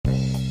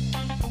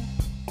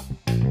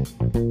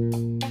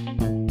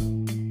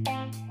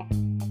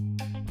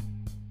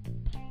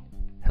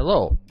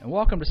Hello, and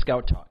welcome to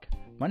Scout Talk.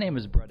 My name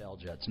is Brett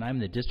Eljets, and I'm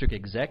the District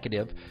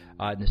Executive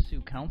in the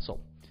Sioux Council.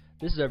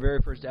 This is our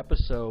very first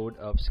episode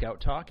of Scout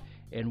Talk,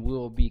 and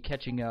we'll be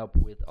catching up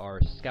with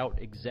our Scout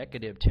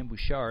Executive, Tim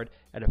Bouchard,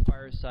 at a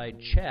Fireside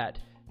chat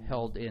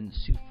held in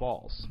Sioux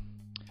Falls.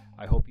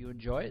 I hope you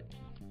enjoy it.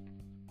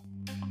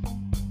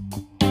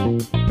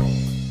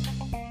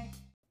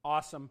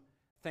 Awesome.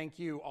 Thank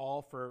you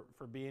all for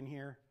being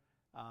here.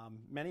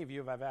 Many of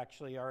you I've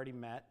actually already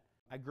met.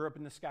 I grew up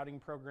in the scouting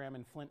program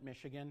in Flint,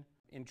 Michigan,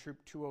 in Troop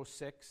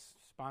 206,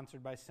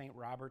 sponsored by St.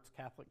 Robert's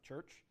Catholic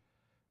Church,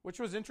 which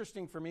was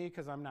interesting for me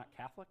because I'm not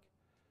Catholic.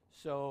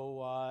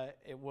 So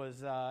it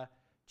was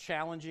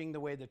challenging the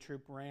way the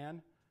troop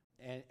ran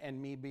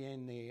and me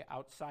being the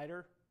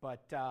outsider,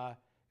 but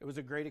it was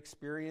a great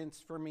experience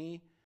for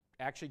me.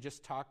 I actually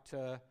just talked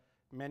to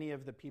many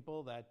of the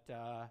people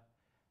that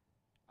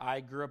I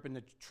grew up in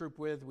the troop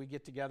with. We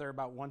get together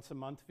about once a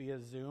month via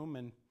Zoom,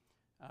 and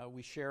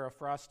we share a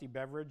frosty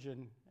beverage,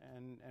 and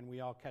we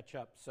all catch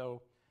up.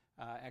 So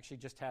actually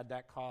just had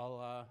that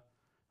call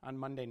on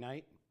Monday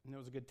night, and it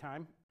was a good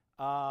time.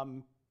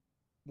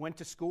 Went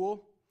to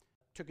school,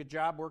 took a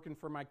job working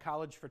for my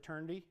college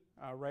fraternity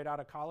right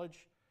out of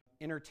college.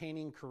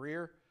 Entertaining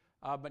career,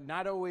 but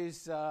not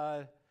always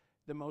the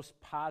most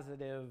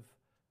positive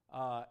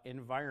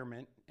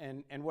environment.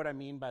 And what I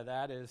mean by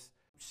that is,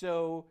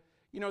 so,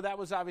 that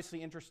was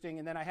obviously interesting.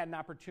 And then I had an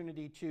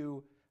opportunity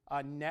to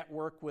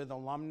network with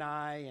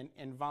alumni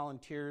and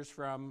volunteers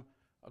from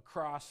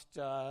across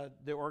the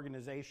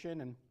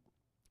organization. And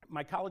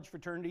my college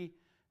fraternity,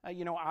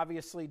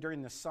 obviously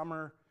during the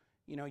summer,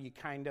 you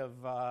kind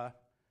of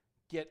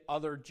get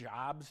other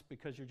jobs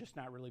because you're just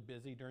not really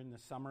busy during the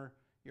summer.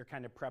 You're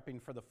kind of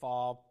prepping for the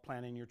fall,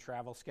 planning your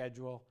travel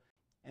schedule.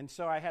 And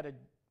so I had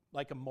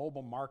a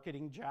mobile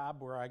marketing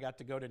job where I got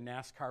to go to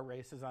NASCAR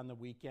races on the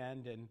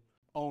weekend and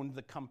owned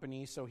the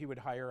company, so he would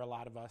hire a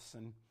lot of us.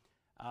 And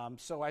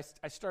so I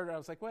started, I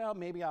was like, well,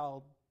 maybe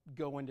I'll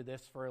go into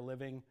this for a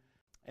living.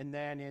 And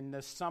then in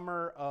the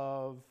summer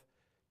of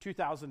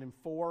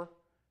 2004,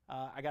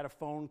 I got a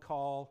phone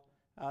call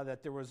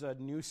that there was a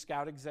new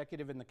scout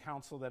executive in the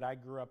council that I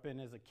grew up in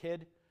as a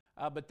kid,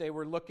 but they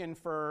were looking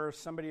for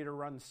somebody to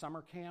run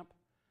summer camp,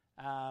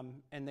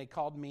 and they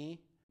called me,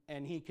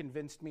 and he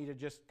convinced me to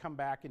just come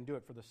back and do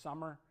it for the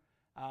summer.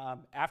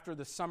 After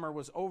the summer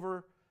was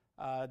over,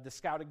 the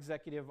scout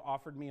executive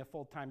offered me a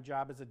full-time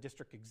job as a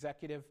district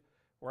executive,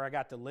 where I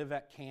got to live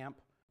at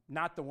camp,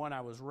 not the one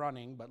I was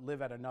running, but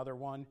live at another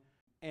one.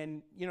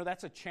 And,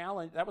 that's a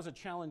challenge. That was a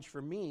challenge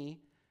for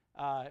me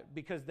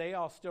because they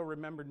all still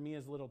remembered me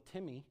as little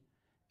Timmy,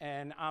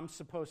 and I'm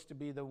supposed to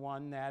be the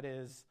one that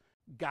is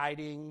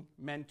guiding,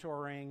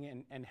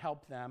 mentoring, and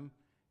help them,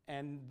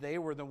 and they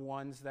were the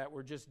ones that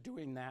were just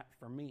doing that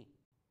for me.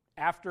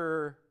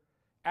 After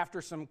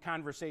some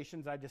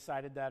conversations, I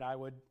decided that I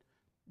would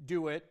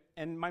do it,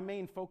 and my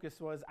main focus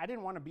was I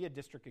didn't want to be a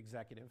district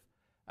executive.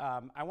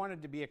 I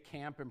wanted to be a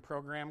camp and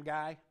program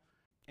guy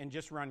and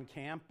just run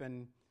camp,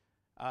 and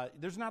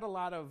there's not a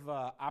lot of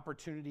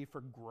opportunity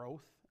for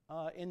growth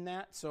in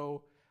that,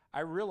 so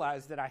I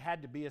realized that I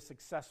had to be a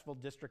successful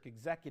district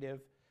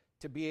executive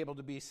to be able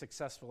to be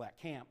successful at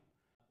camp.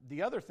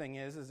 The other thing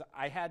is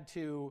I had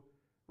to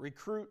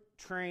recruit,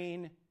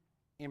 train,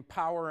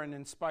 empower, and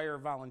inspire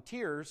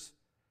volunteers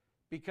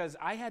because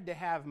I had to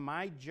have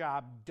my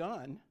job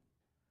done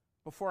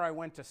before I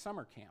went to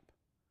summer camp,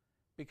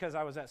 because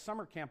I was at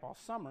summer camp all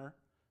summer.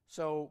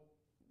 So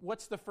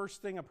what's the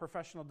first thing a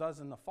professional does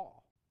in the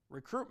fall?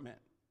 Recruitment.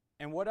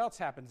 And what else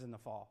happens in the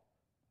fall?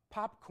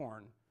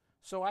 Popcorn.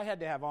 So I had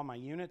to have all my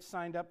units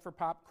signed up for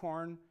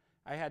popcorn.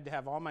 I had to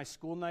have all my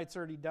school nights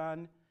already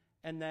done.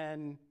 And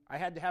then I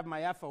had to have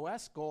my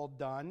FOS goal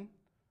done.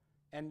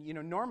 And,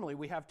 normally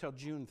we have till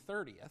June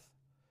 30th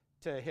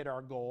to hit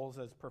our goals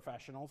as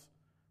professionals.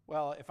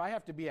 Well, if I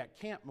have to be at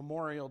camp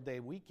Memorial Day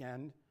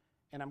weekend,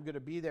 and I'm going to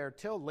be there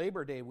till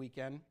Labor Day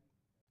weekend,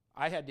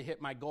 I had to hit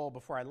my goal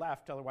before I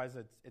left, otherwise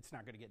it's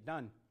not going to get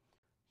done.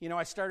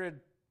 I started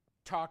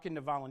talking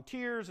to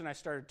volunteers, and I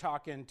started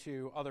talking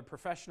to other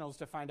professionals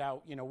to find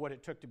out, what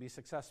it took to be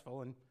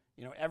successful, and,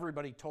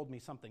 everybody told me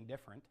something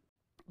different.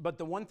 But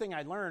the one thing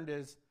I learned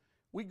is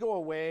we go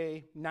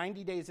away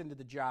 90 days into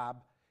the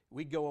job,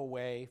 we go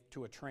away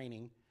to a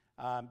training.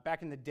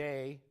 Back in the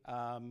day,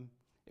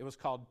 it was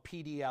called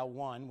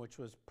PDL1, which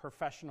was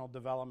Professional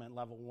Development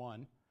Level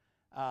 1.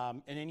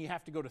 And then you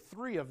have to go to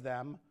 3 of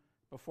them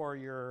before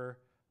you're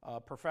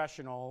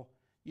professional.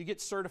 You get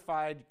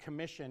certified,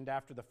 commissioned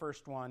after the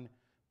first one,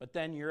 but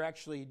then you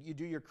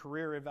do your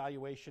career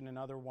evaluation and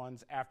other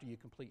ones after you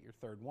complete your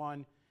third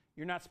one.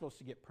 You're not supposed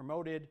to get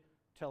promoted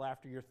till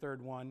after your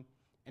third one,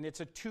 and it's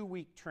a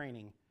 2-week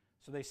training.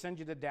 So they send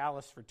you to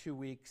Dallas for 2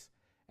 weeks,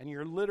 and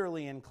you're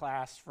literally in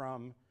class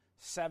from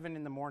 7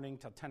 in the morning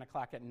till 10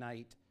 o'clock at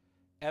night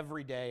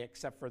every day,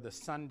 except for the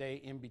Sunday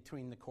in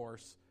between the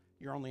course.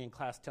 You're only in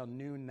class till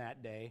noon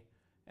that day,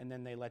 and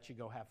then they let you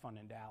go have fun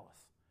in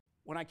Dallas.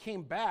 When I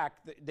came back,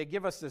 they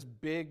give us this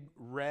big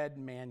red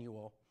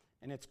manual,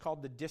 and it's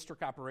called the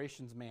District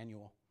Operations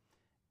Manual.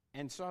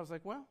 And so I was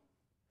like, well,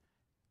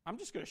 I'm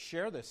just going to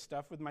share this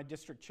stuff with my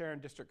district chair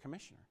and district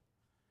commissioner.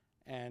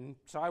 And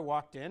so I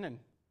walked in and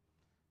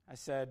I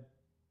said,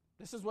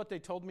 this is what they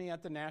told me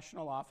at the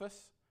national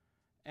office.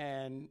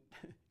 And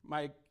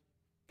my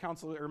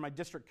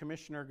district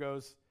commissioner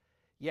goes,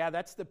 yeah,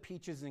 that's the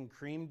peaches and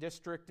cream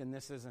district, and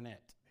this isn't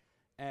it.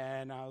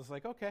 And I was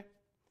like, okay.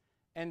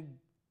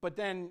 But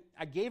then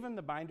I gave him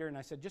the binder and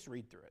I said, just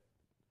read through it.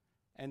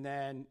 And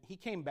then he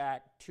came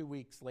back 2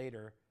 weeks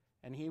later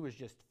and he was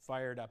just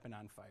fired up and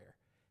on fire.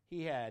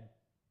 He had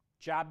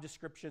job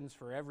descriptions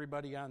for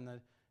everybody on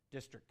the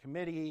district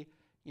committee,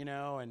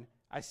 and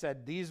I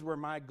said, these were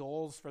my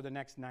goals for the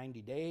next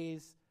 90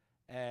 days.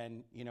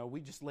 And, we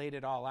just laid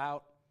it all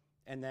out.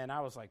 And then I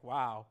was like,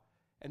 wow.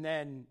 And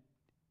then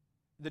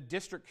the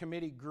district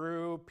committee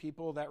grew.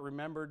 People that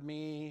remembered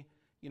me,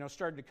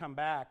 started to come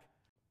back.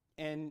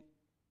 And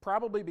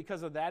probably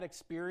because of that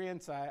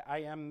experience,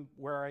 I am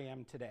where I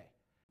am today.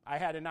 I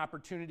had an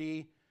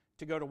opportunity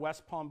to go to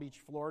West Palm Beach,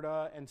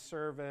 Florida, and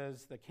serve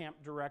as the camp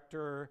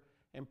director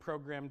and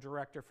program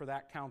director for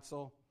that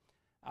council.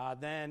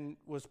 Then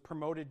was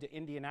promoted to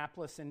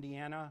Indianapolis,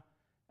 Indiana,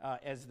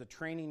 as the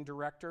training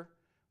director,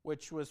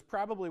 which was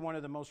probably one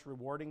of the most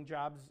rewarding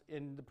jobs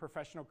in the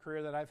professional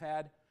career that I've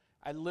had.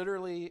 I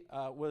literally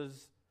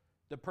was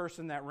the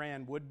person that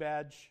ran Wood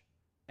Badge,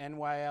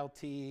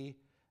 NYLT,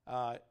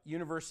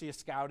 University of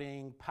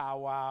Scouting,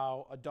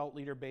 Powwow, Adult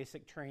Leader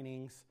Basic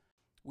Trainings.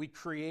 We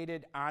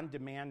created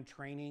on-demand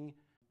training.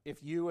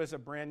 If you as a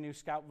brand new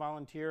Scout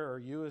volunteer or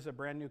you as a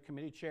brand new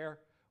committee chair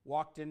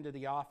walked into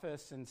the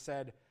office and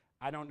said,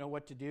 I don't know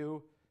what to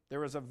do,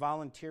 there was a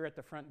volunteer at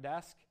the front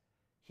desk.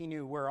 He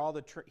knew where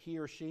he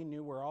or she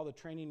knew where all the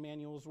training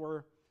manuals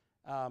were.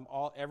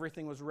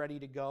 Everything was ready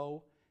to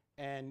go,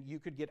 and you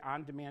could get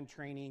on-demand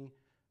training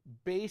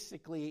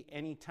basically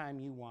anytime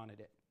you wanted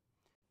it.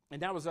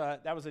 And that was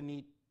a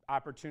neat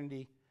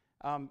opportunity.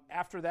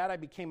 After that, I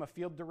became a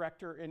field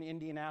director in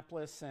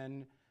Indianapolis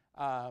and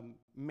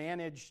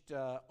managed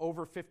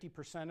over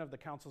 50% of the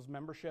council's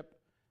membership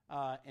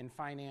in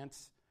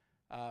finance.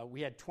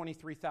 We had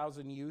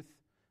 23,000 youth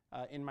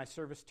in my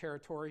service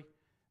territory,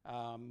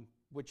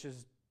 which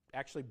is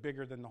actually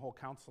bigger than the whole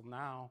council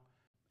now.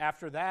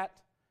 After that,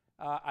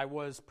 I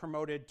was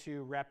promoted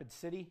to Rapid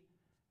City.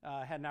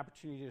 Had an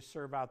opportunity to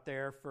serve out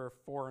there for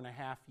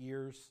 4.5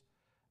 years.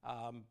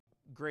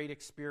 Great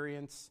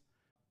experience.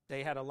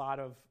 They had a lot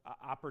of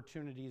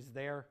opportunities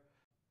there.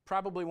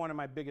 Probably one of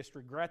my biggest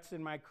regrets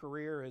in my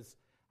career is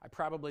I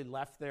probably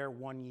left there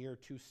 1 year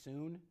too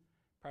soon.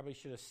 Probably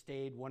should have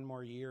stayed one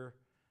more year.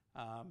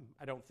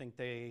 I don't think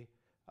they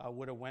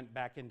would have went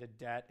back into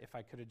debt if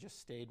I could have just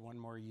stayed one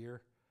more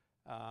year.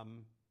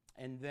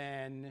 And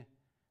then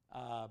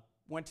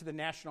went to the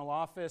national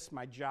office.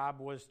 My job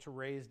was to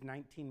raise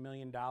 $19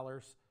 million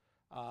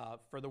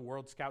for the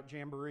World Scout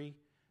Jamboree,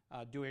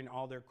 doing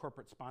all their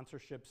corporate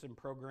sponsorships and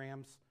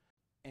programs,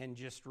 and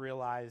just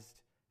realized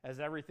as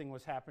everything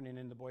was happening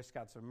in the Boy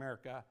Scouts of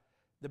America,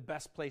 the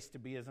best place to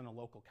be is in a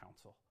local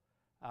council.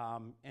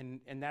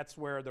 And that's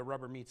where the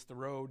rubber meets the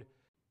road.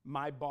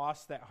 My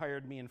boss that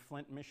hired me in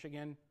Flint,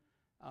 Michigan,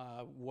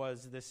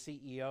 was the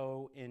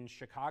CEO in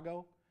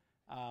Chicago,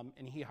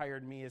 and he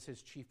hired me as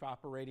his chief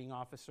operating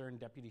officer and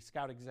deputy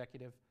scout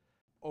executive.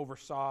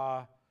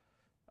 Oversaw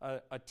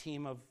a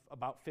team of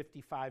about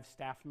 55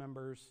 staff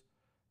members,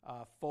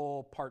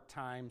 full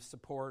part-time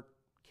support,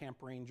 camp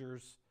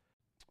rangers.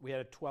 We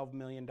had a $12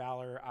 million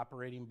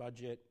operating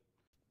budget.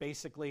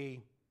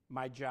 Basically,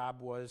 my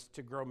job was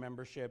to grow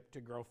membership,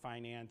 to grow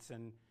finance,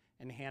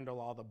 and handle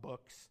all the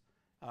books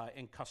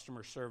and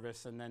customer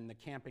service, and then the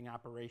camping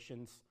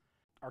operations.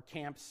 Our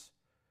camps,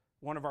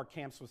 one of our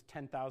camps was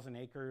 10,000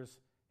 acres,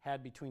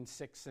 had between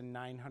 600 and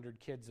 900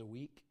 kids a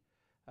week,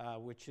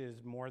 which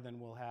is more than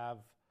we'll have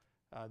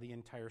the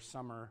entire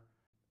summer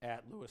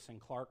at Lewis and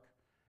Clark.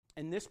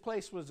 And this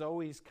place was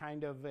always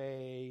kind of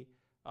a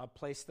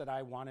place that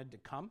I wanted to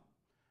come.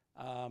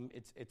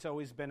 It's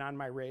always been on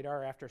my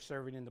radar after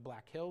serving in the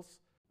Black Hills.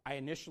 I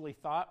initially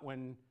thought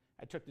when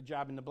I took the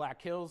job in the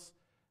Black Hills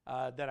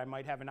that I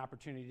might have an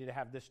opportunity to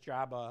have this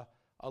job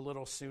a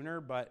little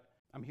sooner, but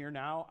I'm here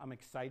now. I'm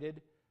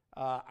excited.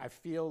 I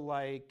feel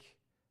like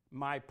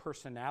my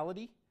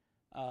personality,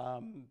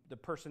 the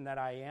person that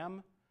I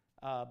am,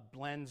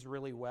 blends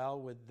really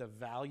well with the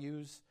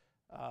values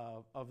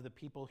of the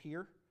people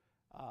here.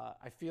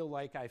 I feel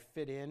like I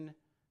fit in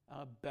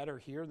better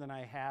here than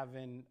I have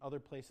in other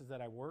places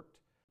that I worked.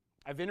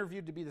 I've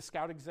interviewed to be the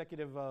scout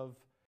executive of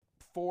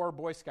 4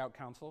 Boy Scout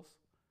councils.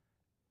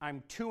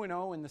 I'm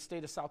 2-0 in the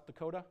state of South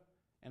Dakota,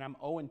 and I'm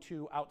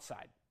 0-2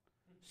 outside.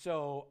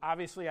 So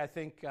obviously I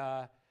think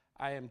I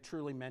am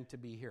truly meant to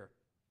be here.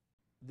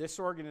 This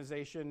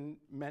organization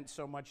meant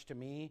so much to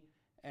me,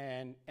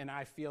 and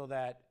I feel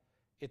that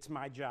it's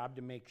my job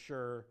to make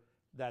sure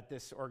that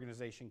this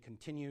organization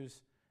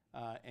continues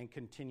and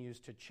continues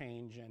to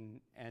change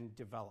and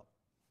develop.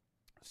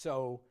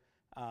 So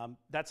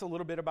that's a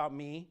little bit about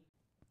me.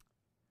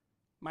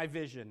 My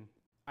vision.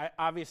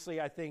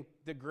 I think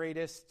the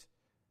greatest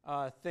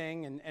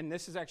thing, and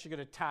this is actually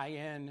going to tie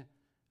in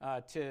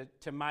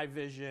to my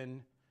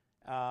vision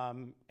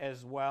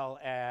as well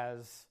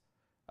as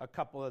a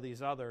couple of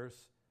these others.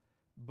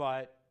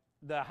 But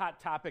the hot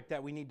topic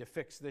that we need to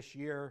fix this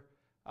year,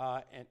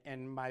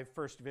 and my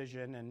first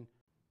vision, and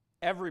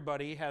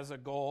everybody has a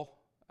goal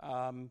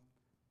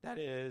that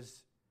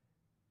is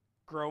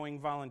growing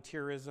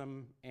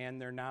volunteerism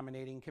and their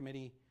nominating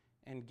committee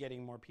and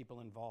getting more people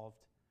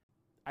involved.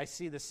 I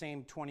see the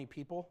same 20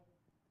 people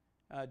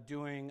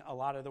doing a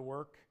lot of the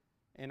work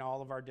in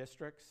all of our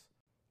districts.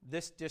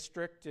 This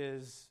district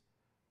is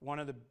one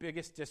of the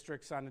biggest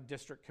districts on a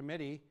district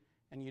committee,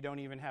 and you don't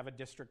even have a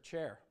district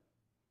chair.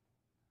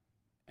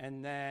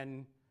 And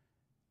then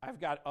I've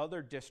got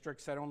other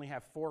districts that only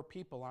have 4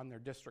 people on their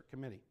district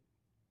committee.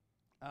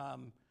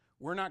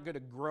 We're not going to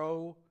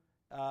grow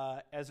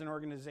as an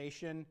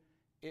organization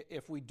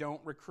if we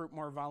don't recruit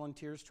more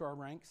volunteers to our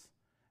ranks.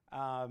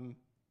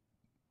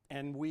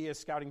 And we as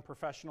scouting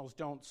professionals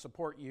don't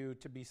support you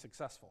to be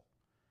successful.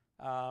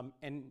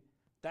 And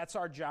that's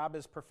our job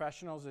as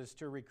professionals, is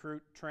to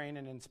recruit, train,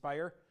 and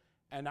inspire.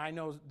 And I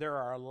know there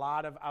are a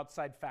lot of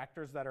outside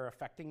factors that are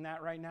affecting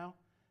that right now.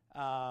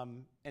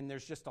 And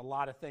there's just a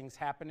lot of things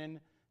happening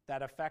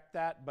that affect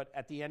that. But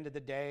at the end of the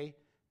day,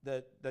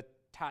 the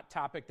top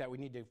topic that we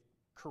need to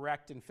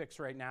correct and fix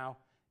right now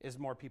is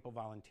more people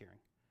volunteering.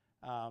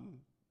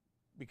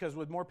 Because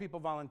with more people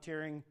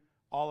volunteering,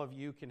 all of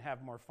you can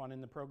have more fun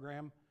in the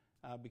program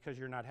because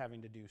you're not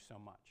having to do so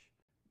much.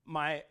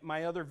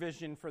 My other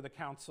vision for the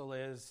council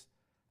is,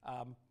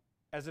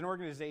 as an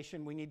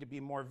organization, we need to be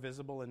more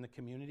visible in the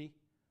community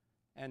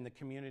and the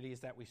communities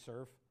that we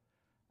serve.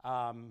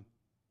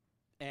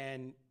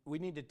 And we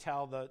need to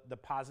tell the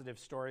positive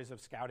stories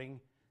of scouting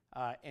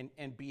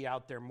and be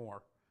out there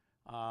more.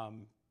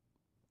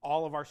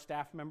 All of our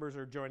staff members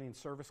are joining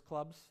service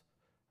clubs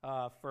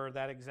for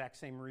that exact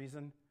same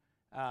reason.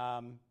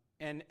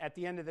 And at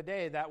the end of the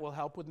day, that will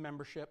help with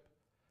membership,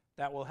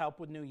 that will help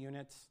with new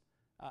units,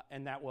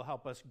 and that will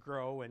help us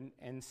grow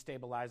and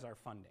stabilize our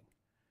funding.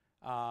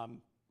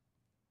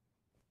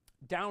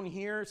 Down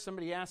here,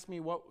 somebody asked me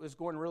what was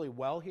going really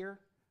well here.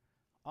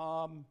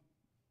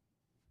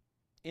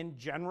 In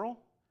general,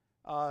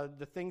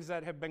 the things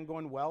that have been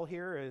going well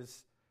here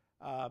is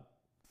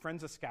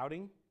Friends of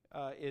Scouting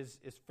is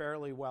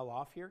fairly well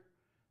off here.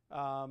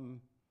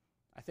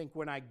 I think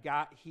when I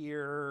got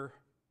here,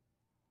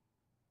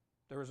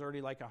 there was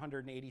already like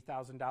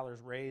 $180,000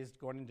 raised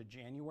going into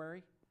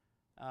January.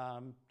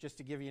 Just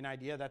to give you an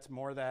idea, that's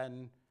more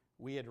than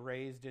we had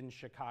raised in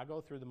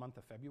Chicago through the month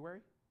of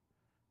February.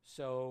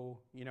 So,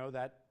 you know,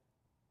 that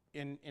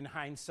in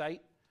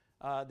hindsight,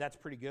 that's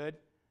pretty good.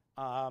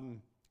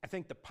 I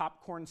think the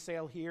popcorn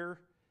sale here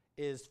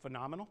is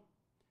phenomenal.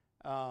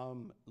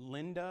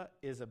 Linda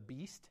is a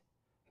beast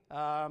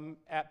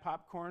at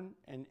popcorn,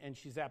 and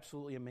she's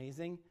absolutely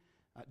amazing.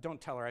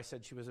 Don't tell her I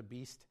said she was a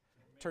beast.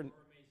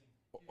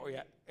 Oh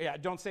yeah.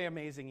 Don't say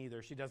amazing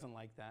either. She doesn't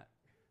like that.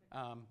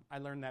 I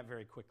learned that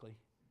very quickly.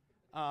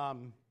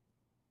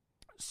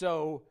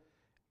 So,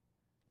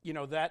 you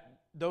know,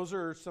 those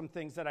are some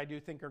things that I do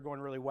think are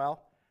going really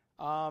well.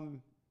 I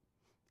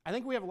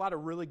think we have a lot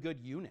of really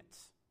good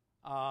units.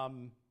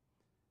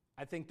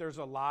 I think there's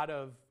a lot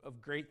of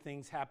great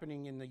things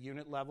happening in the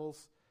unit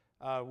levels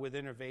with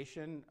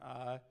innovation.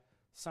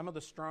 Some of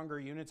the stronger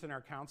units in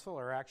our council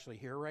are actually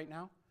here right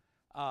now.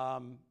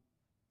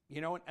 You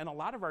know, and a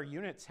lot of our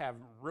units have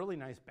really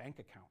nice bank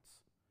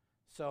accounts.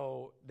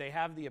 So they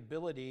have the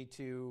ability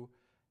to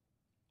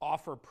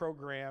offer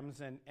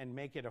programs and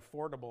make it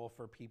affordable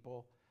for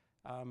people.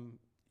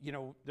 You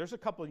know, there's a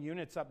couple of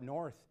units up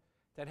north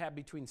that have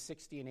between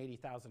 $60,000 and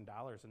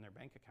 $80,000 in their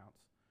bank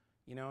accounts.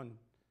 You know, and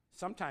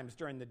sometimes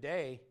during the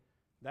day,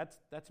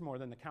 that's more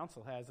than the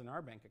council has in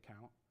our bank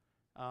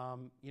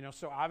account. You know,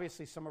 so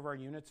obviously some of our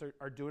units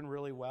are doing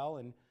really well,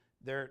 and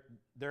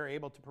they're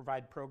able to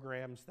provide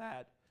programs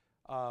that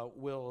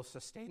will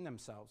sustain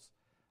themselves.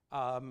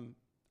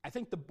 I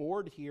think the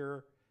board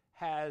here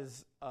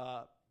is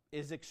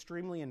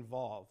extremely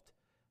involved.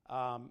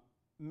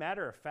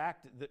 Matter of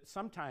fact, that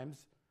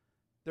sometimes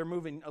they're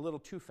moving a little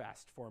too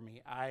fast for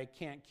me. I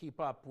can't keep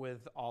up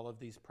with all of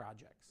these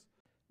projects.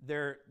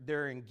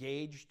 They're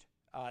engaged.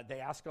 They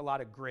ask a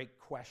lot of great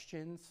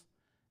questions,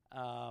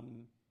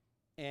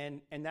 and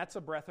that's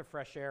a breath of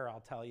fresh air, I'll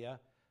tell you,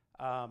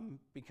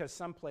 because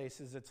some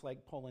places it's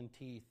like pulling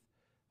teeth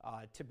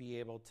to be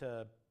able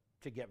to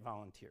get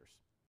volunteers.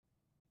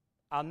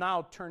 I'll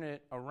now turn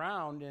it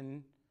around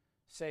and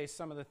say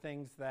some of the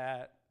things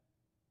that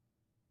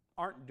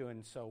aren't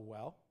doing so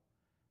well.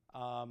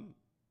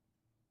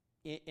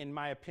 In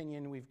my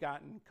opinion, we've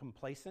gotten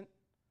complacent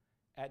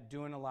at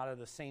doing a lot of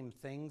the same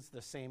things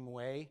the same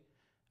way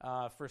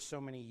for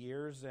so many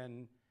years,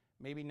 and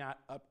maybe not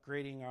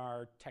upgrading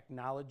our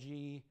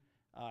technology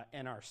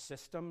and our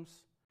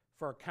systems.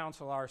 For a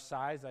council our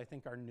size, I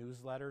think our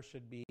newsletter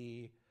should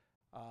be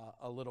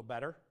a little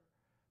better.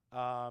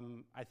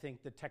 I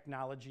think the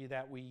technology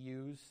that we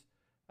use,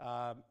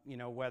 you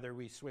know, whether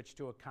we switch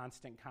to a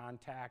constant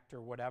contact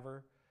or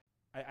whatever,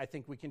 I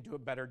think we can do a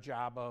better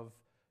job of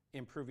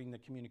improving the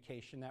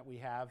communication that we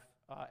have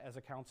as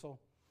a council.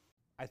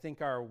 I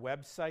think our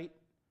website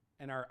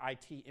and our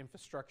IT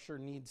infrastructure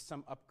needs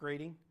some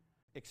upgrading,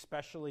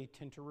 especially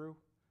Tintaroo.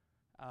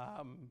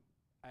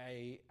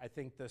 I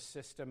think the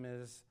system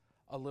is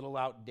a little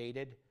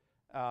outdated,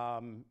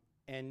 and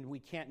we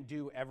can't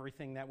do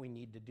everything that we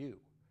need to do.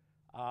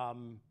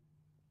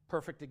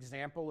 Perfect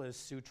example is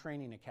Sioux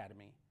Training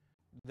Academy.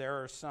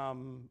 There are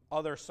some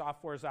other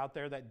softwares out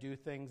there that do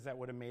things that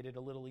would have made it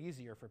a little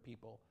easier for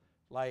people.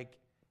 Like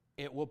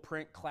it will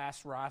print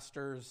class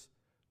rosters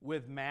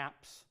with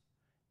maps,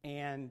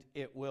 and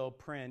it will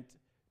print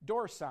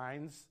door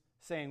signs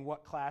saying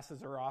what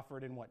classes are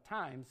offered and what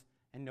times,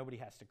 and nobody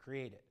has to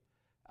create it.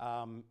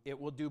 It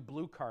will do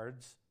blue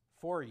cards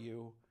for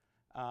you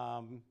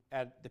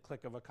at the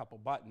click of a couple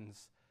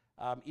buttons.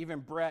 Even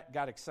Brett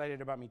got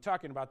excited about me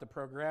talking about the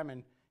program,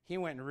 and he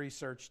went and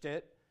researched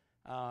it.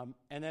 And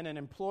then an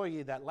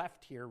employee that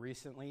left here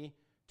recently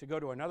to go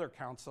to another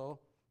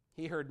council,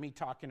 he heard me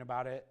talking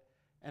about it,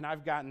 and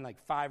I've gotten like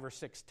 5 or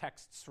 6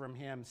 texts from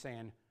him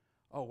saying,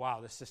 oh, wow,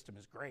 this system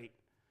is great.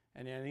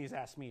 And then he's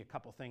asked me a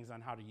couple things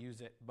on how to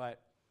use it.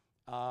 But,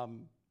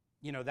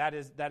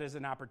 that is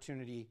an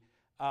opportunity.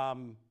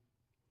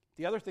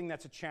 The other thing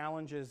that's a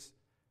challenge is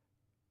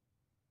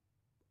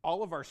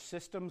all of our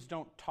systems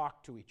don't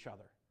talk to each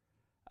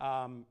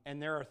other.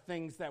 And there are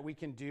things that we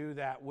can do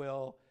that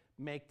will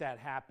make that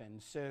happen.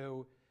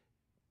 So,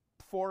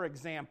 for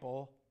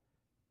example,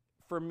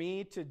 for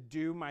me to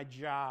do my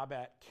job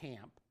at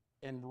camp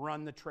and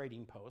run the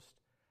trading post,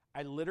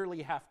 I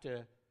literally have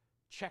to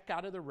check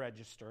out of the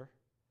register.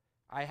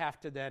 I have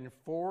to then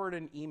forward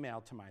an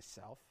email to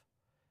myself.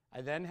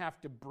 I then have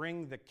to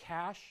bring the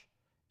cash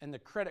and the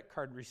credit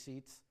card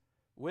receipts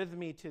with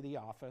me to the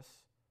office.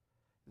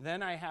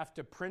 Then I have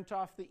to print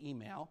off the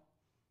email,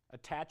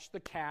 attach the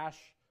cash,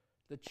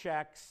 the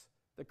checks,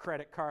 the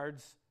credit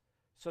cards,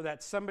 so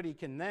that somebody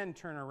can then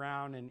turn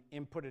around and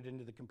input it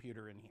into the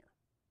computer in here.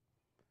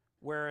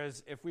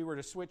 Whereas if we were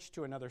to switch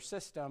to another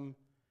system,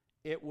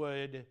 it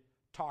would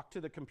talk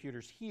to the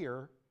computers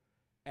here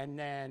and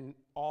then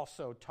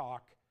also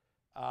talk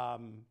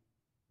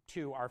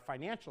to our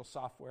financial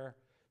software,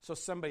 so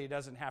somebody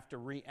doesn't have to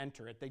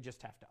re-enter it, they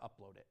just have to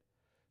upload it.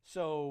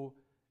 So,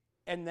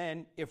 and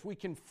then if we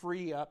can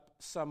free up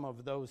some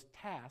of those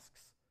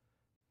tasks,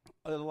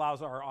 it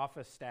allows our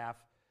office staff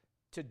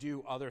to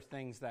do other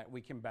things that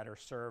we can better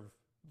serve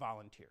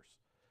volunteers.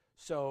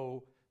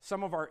 So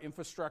some of our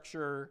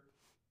infrastructure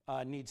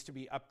needs to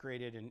be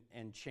upgraded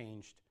and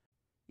changed.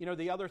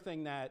 The other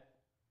thing that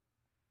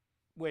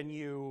when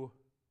you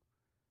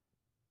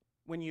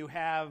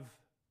have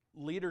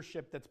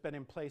leadership that's been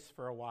in place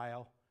for a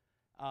while,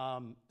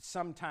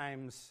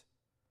 sometimes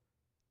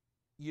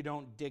you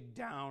don't dig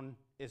down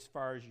as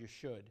far as you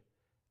should.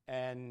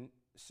 And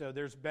so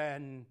there's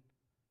been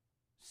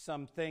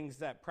some things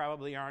that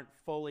probably aren't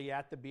fully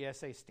at the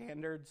BSA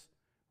standards.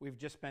 We've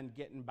just been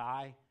getting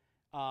by.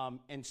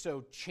 And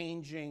so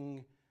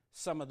changing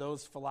some of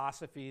those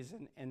philosophies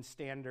and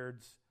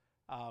standards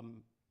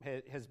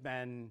has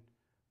been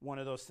one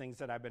of those things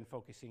that I've been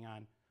focusing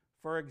on.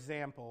 For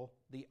example,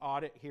 the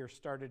audit here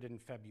started in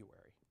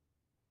February.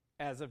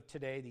 As of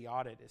today, the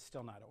audit is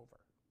still not over.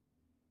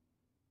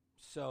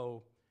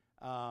 So,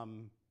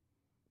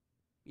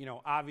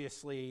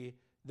 obviously,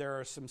 there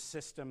are some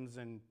systems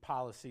and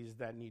policies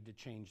that need to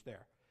change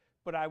there.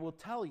 But I will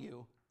tell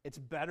you, it's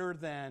better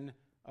than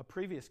a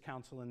previous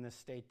council in this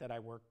state that I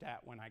worked at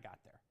when I got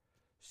there.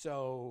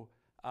 So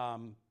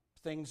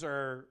things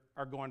are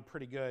going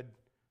pretty good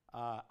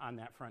on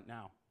that front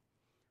now.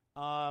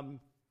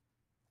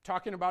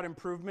 Talking about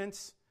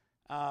improvements,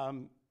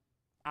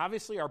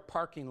 obviously our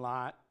parking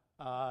lot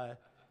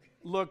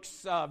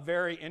looks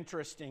very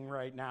interesting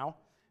right now.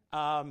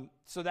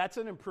 So that's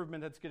an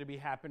improvement that's going to be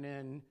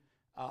happening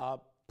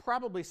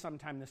probably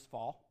sometime this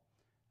fall.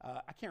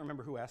 I can't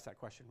remember who asked that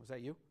question. Was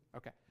that you?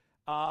 Okay.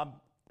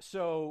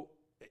 So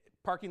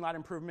parking lot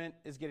improvement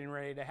is getting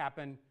ready to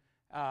happen.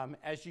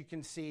 As you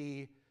can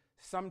see,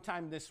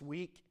 sometime this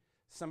week,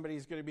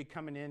 somebody's going to be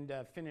coming in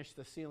to finish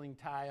the ceiling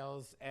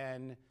tiles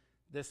and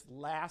this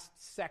last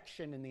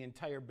section in the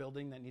entire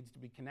building that needs to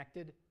be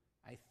connected.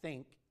 I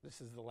think this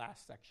is the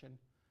last section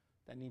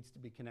that needs to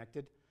be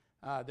connected.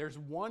 There's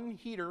one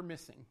heater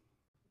missing.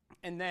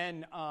 And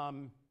then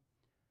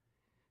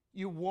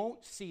you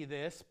won't see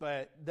this,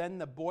 but then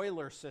the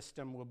boiler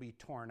system will be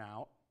torn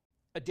out.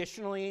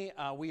 Additionally,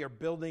 we are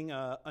building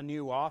a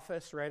new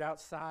office right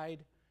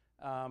outside.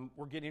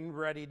 We're getting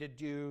ready to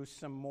do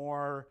some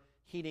more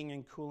heating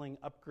and cooling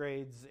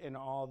upgrades in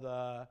all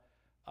the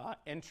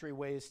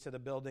entryways to the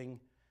building.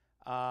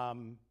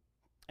 And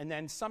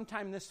then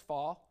sometime this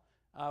fall,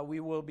 we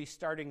will be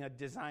starting a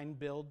design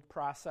build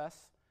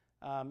process.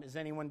 Is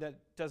anyone that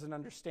doesn't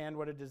understand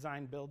what a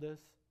design build is?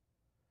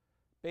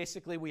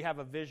 Basically, we have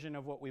a vision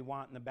of what we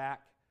want in the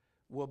back.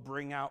 We'll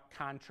bring out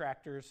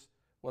contractors.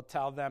 We'll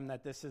tell them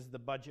that this is the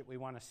budget we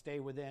want to stay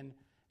within,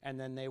 and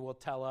then they will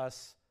tell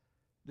us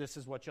this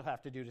is what you'll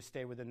have to do to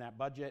stay within that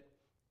budget,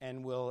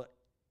 and we'll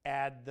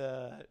add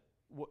the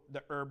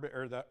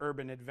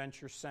urban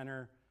adventure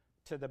center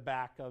to the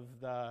back of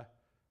the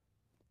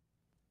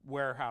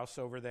warehouse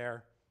over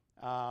there.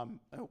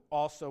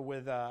 Also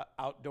with an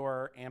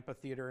outdoor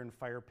amphitheater and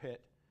fire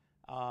pit.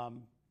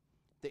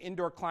 The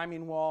indoor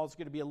climbing wall is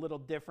going to be a little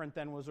different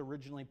than was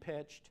originally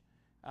pitched.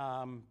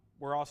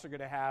 We're also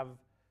going to have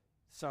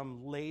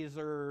some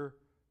laser,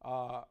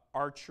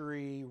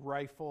 archery,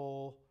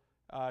 rifle,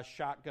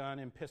 shotgun,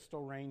 and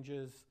pistol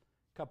ranges,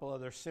 a couple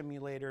other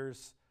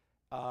simulators,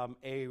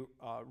 a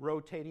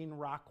rotating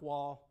rock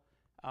wall,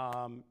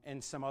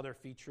 and some other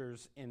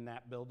features in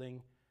that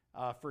building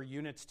for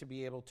units to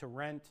be able to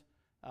rent,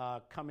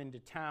 come into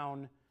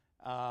town,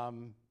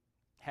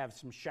 have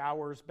some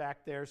showers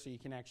back there so you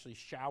can actually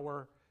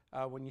shower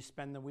when you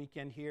spend the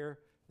weekend here,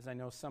 as I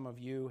know some of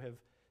you have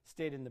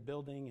stayed in the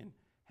building and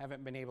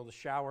haven't been able to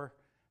shower.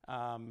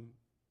 And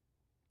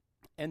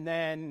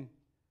then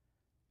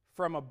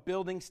from a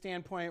building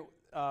standpoint,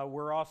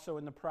 we're also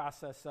in the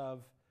process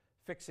of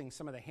fixing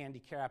some of the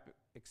handicap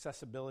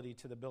accessibility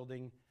to the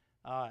building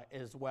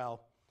as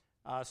well.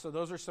 So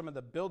those are some of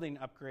the building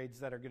upgrades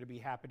that are going to be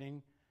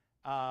happening.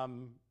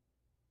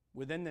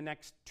 Within the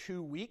next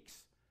 2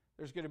 weeks,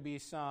 there's going to be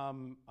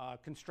some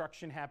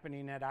construction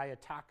happening at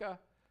Ayataka.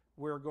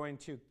 We're going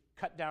to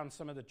cut down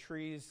some of the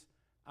trees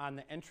on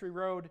the entry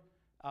road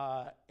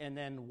and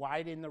then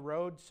widen the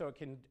road so it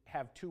can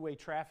have two-way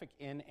traffic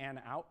in and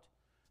out.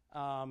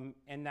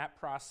 And that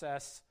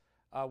process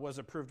was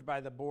approved by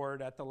the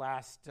board at the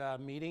last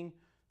meeting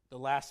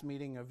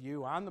of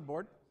you on the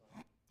board.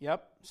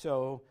 Yep,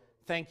 so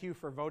thank you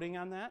for voting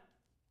on that.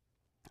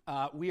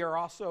 We are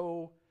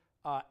also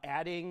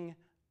adding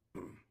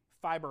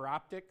fiber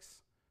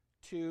optics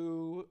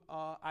to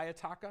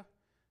Ayataka.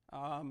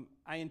 I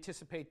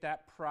anticipate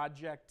that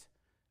project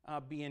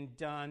being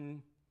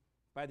done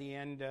by the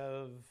end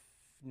of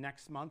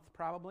next month,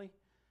 probably.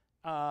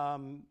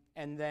 And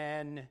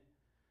then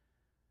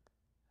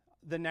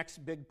the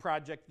next big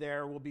project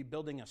there will be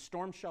building a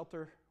storm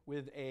shelter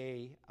with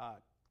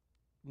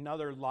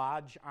another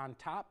lodge on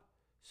top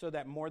so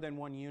that more than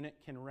one unit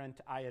can rent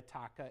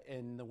Ayataka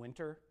in the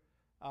winter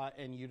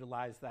and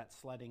utilize that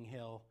sledding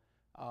hill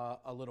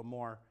a little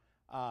more.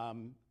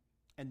 And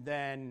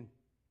then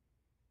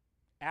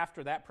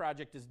after that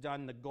project is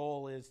done, the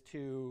goal is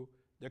to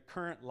the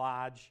current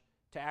lodge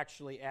to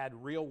actually add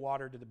real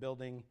water to the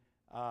building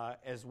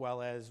as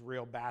well as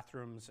real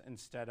bathrooms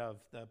instead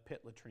of the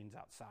pit latrines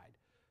outside.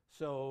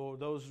 So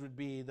those would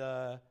be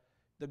the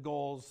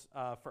goals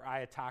for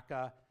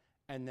Ayataka.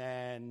 And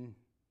then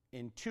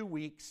in 2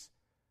 weeks,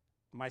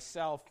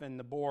 myself and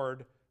the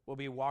board will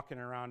be walking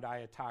around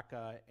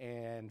Ayataka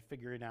and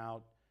figuring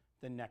out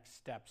the next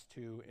steps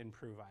to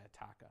improve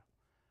Ayataka.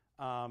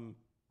 On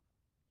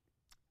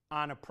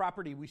a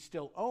property we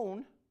still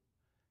own,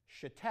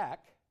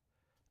 Chautauqua,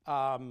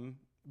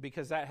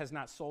 because that has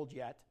not sold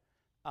yet,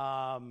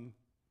 no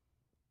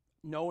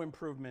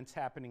improvements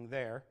happening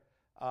there.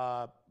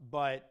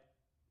 But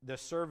the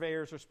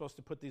surveyors are supposed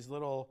to put these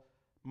little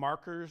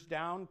markers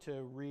down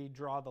to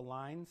redraw the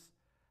lines.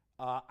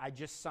 I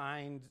just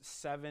signed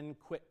 7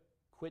 quit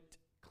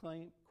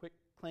claim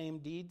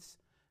deeds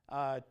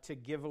to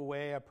give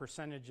away a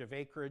percentage of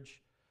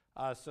acreage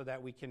so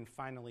that we can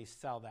finally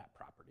sell that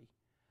property.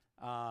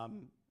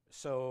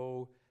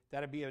 So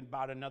that'll be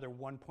about another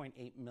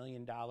 $1.8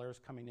 million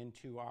coming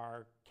into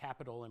our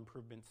capital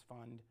improvements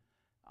fund.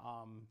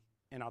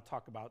 And I'll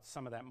talk about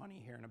some of that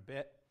money here in a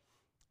bit.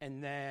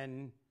 And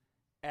then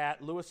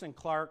at Lewis and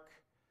Clark,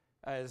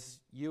 as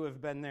you have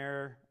been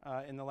there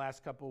in the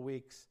last couple of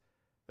weeks,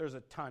 there's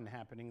a ton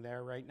happening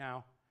there right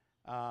now.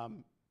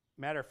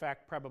 Matter of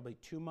fact, probably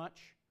too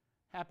much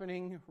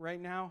happening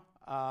right now.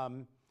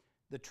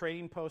 The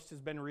trading post has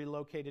been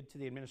relocated to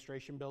the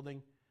administration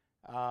building.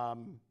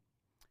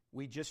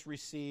 We just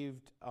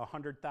received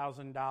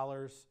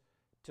 $100,000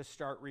 to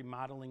start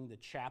remodeling the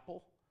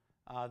chapel.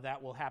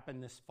 That will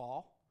happen this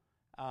fall.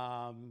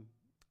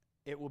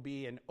 It will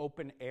be an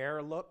open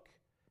air look,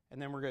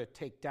 and then we're going to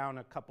take down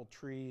a couple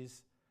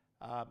trees,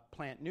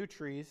 plant new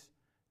trees,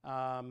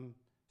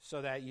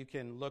 so that you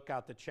can look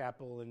out the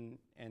chapel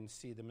and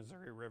see the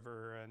Missouri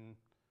River and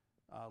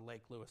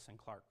Lake Lewis and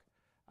Clark.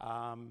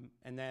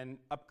 And then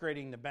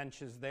upgrading the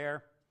benches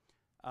there.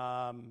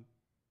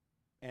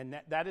 And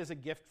that is a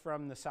gift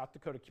from the South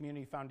Dakota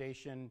Community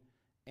Foundation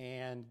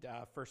and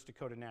First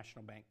Dakota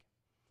National Bank.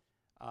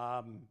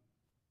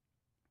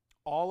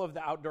 All of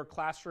the outdoor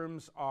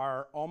classrooms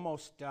are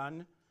almost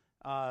done.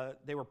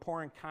 They were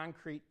pouring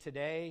concrete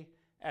today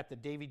at the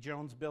Davy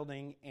Jones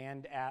building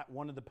and at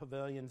one of the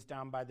pavilions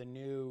down by the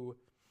new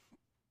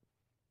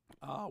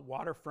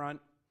waterfront.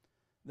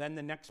 Then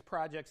the next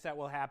projects that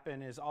will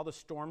happen is all the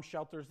storm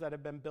shelters that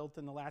have been built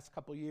in the last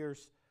couple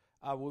years.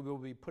 We will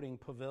be putting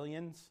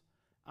pavilions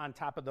on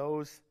top of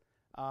those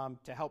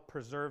to help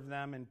preserve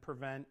them and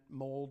prevent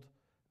mold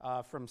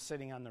from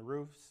sitting on the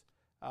roofs.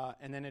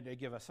 And then it'll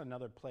give us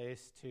another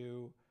place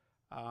to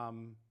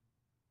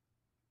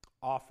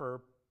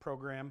offer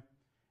program.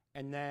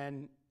 And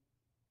then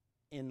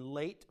in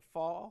late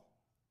fall,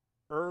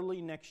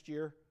 early next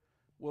year,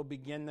 we'll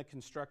begin the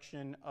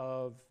construction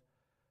of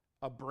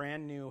a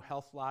brand new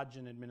health lodge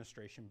and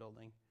administration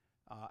building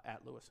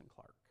at Lewis and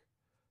Clark.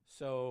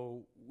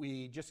 So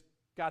we just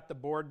got the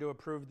board to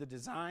approve the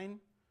design,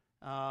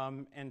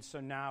 and so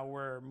now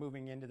we're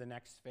moving into the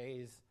next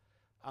phase.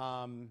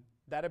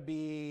 That'll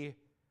be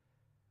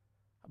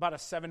about a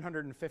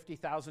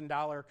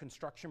 $750,000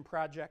 construction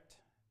project.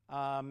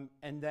 And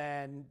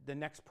then the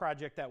next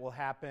project that will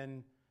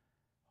happen,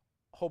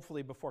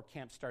 hopefully before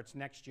camp starts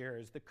next year,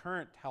 is the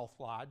current health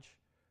lodge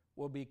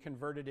will be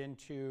converted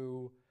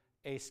into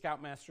a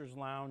Scoutmaster's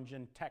Lounge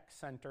and Tech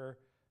Center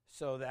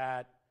so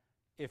that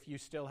if you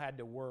still had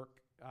to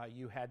work,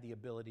 you had the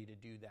ability to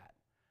do that.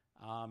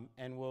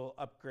 And we'll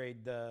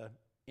upgrade the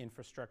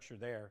infrastructure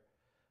there.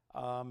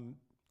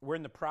 We're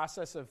in the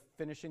process of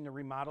finishing the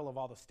remodel of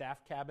all the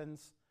staff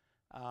cabins.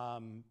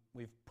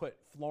 We've put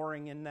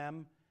flooring in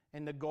them,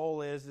 and the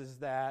goal is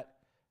that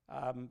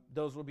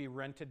those will be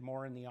rented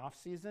more in the off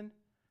season.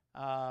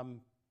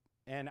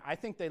 And I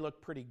think they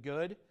look pretty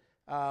good.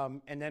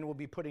 And then we'll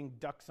be putting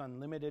Ducks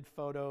Unlimited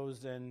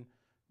photos and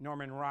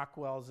Norman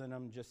Rockwell's in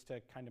them just to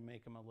kind of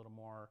make them a little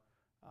more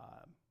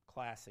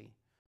classy.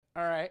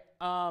 All right.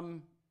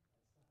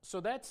 So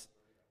that's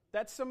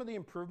some of the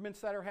improvements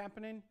that are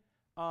happening.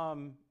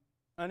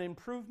 An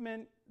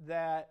improvement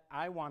that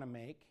I want to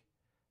make,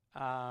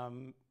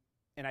 and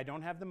I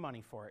don't have the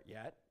money for it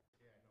yet,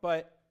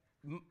 but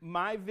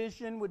my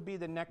vision would be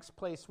the next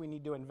place we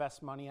need to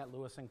invest money at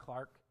Lewis and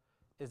Clark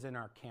is in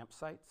our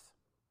campsites.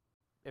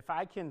 If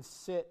I can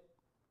sit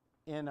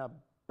in a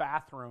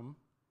bathroom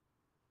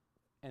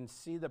and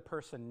see the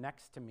person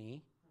next to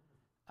me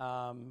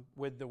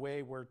with the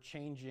way we're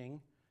changing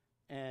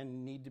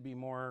and need to be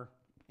more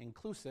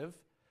inclusive,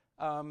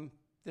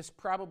 this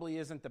probably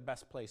isn't the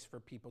best place for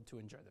people to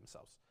enjoy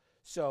themselves.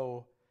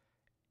 So,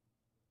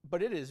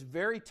 but it is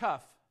very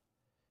tough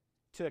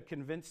to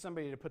convince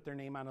somebody to put their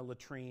name on a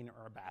latrine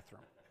or a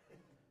bathroom.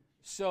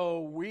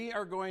 So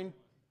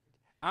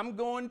I'm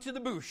going to the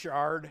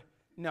Bouchard.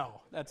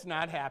 No, that's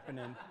not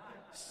happening.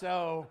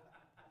 So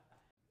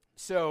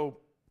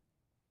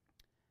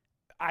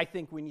I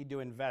think we need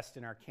to invest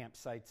in our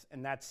campsites,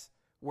 and that's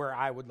where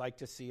I would like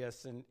to see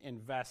us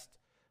invest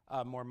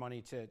more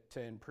money to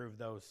improve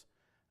those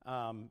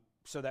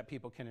so that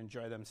people can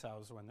enjoy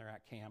themselves when they're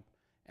at camp.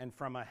 And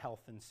from a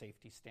health and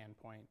safety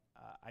standpoint,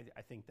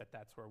 I think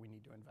that's where we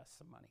need to invest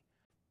some money.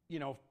 You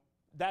know,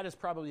 that is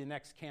probably the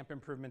next camp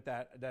improvement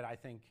that I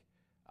think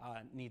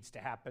needs to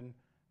happen.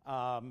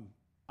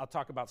 I'll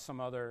talk about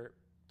some other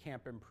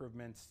camp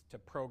improvements to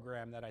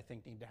program that I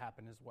think need to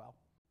happen as well.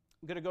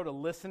 I'm going to go to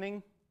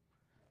listening.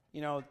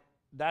 You know,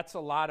 that's a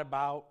lot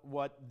about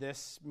what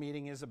this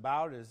meeting is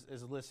about,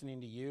 is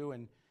listening to you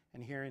and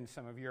hearing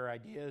some of your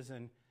ideas.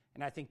 And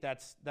I think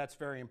that's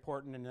very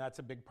important, and that's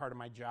a big part of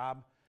my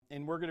job.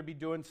 And we're going to be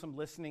doing some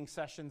listening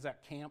sessions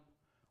at camp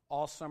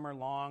all summer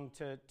long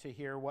to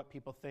hear what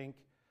people think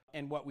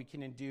and what we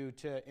can do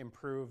to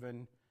improve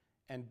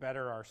and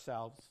better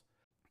ourselves.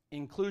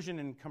 Inclusion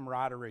and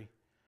camaraderie.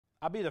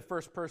 I'll be the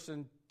first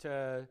person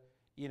to,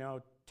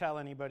 tell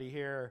anybody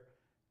here,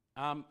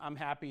 I'm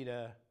happy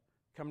to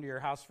come to your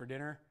house for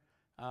dinner.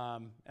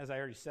 As I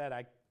already said,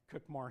 I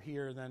cook more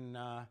here than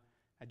I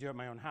do at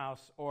my own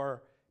house,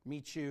 or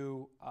meet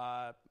you,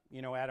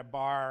 at a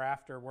bar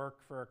after work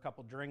for a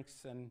couple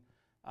drinks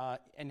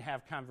and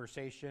have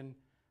conversation.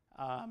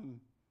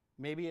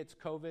 Maybe it's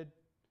COVID.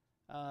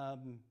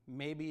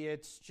 Maybe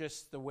it's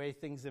just the way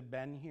things have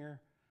been here.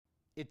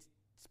 It's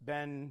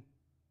been,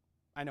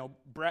 I know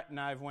Brett and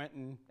I have went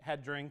and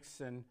had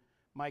drinks, and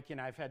Mike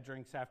and I have had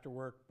drinks after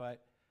work,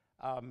 but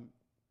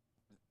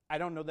I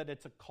don't know that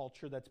it's a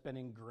culture that's been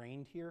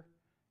ingrained here.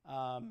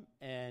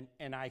 And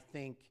I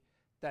think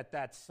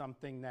that's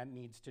something that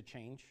needs to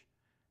change.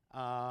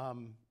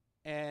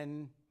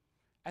 And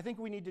I think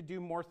we need to do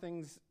more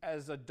things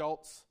as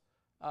adults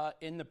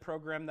in the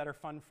program that are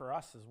fun for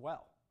us as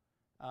well.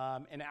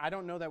 And I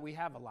don't know that we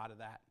have a lot of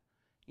that.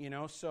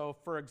 So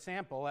for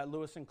example, at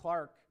Lewis and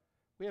Clark,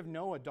 we have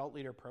no adult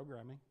leader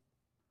programming.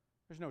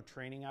 There's no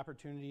training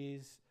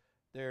opportunities.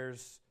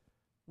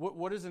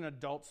 What is an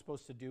adult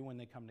supposed to do when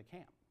they come to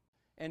camp?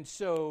 And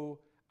so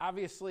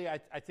obviously I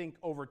think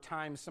over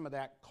time some of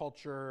that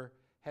culture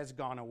has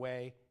gone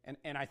away,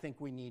 and I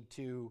think we need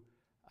to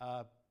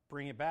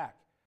bring it back.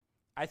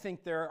 I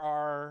think there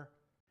are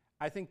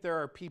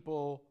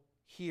people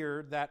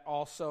here that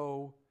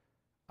also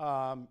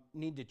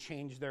need to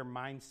change their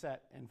mindset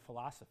and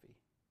philosophy.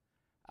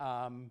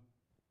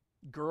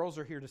 Girls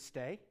are here to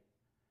stay.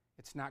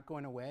 It's not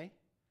going away.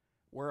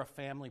 We're a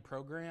family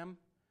program,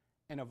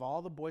 and of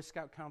all the Boy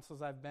Scout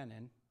councils I've been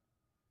in,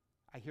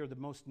 I hear the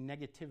most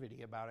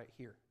negativity about it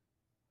here.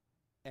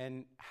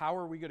 And how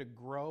are we going to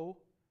grow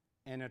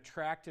and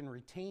attract and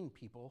retain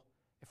people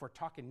if we're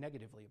talking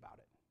negatively about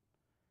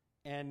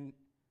it? And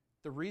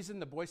the reason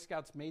the Boy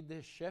Scouts made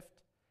this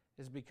shift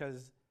is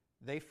because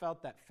they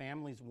felt that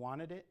families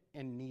wanted it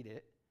and need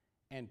it,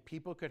 and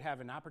people could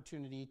have an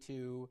opportunity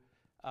to,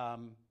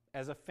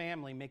 as a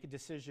family, make a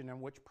decision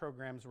on which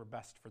programs were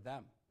best for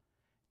them.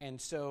 And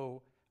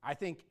so I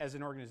think as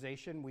an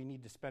organization, we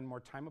need to spend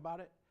more time about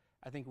it.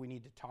 I think we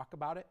need to talk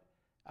about it.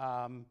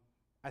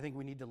 I think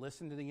we need to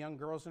listen to the young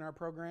girls in our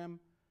program,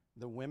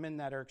 the women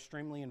that are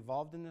extremely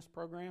involved in this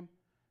program.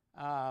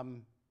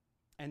 And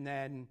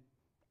then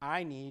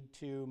I need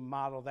to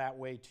model that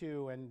way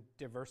too and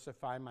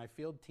diversify my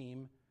field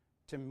team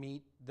to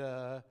meet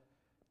the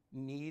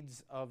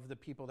needs of the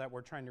people that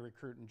we're trying to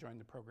recruit and join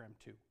the program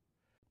too.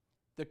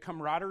 The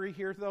camaraderie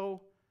here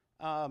though,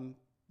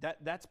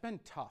 that's been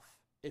tough.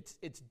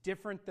 It's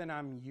different than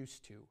I'm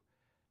used to.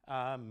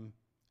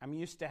 I'm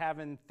used to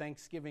having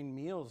Thanksgiving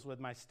meals with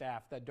my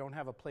staff that don't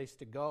have a place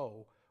to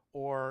go,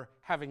 or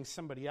having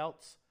somebody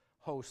else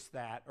host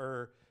that,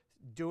 or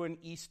doing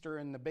Easter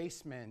in the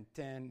basement.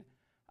 And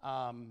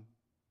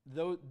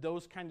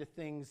those kind of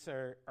things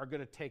are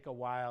going to take a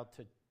while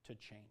to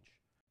change.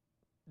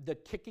 The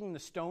kicking the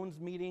stones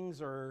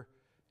meetings, or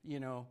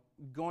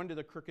going to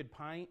the Crooked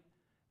Pint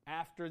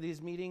after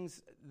these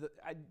meetings,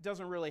 it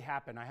doesn't really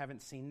happen. I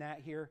haven't seen that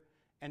here,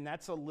 and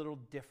that's a little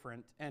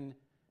different. And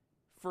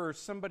for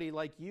somebody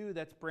like you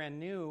that's brand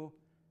new,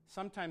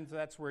 sometimes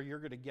that's where you're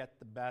going to get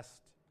the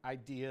best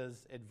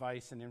ideas,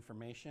 advice, and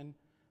information,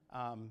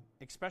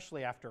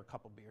 especially after a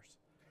couple beers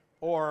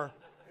or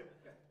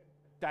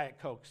Diet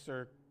Cokes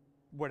or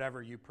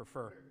whatever you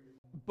prefer.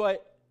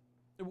 But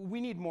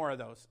we need more of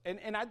those.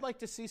 And I'd like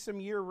to see some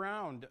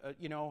year-round,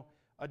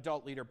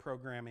 adult leader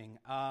programming.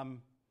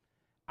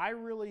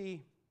 It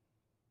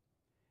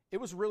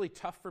was really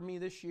tough for me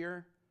this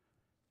year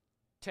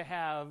to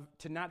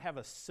not have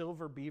a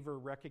Silver Beaver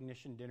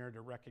recognition dinner to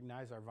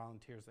recognize our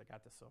volunteers that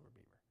got the Silver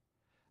Beaver.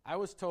 I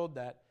was told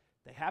that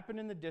they happen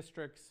in the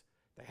districts,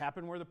 they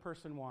happen where the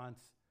person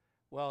wants.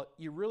 Well,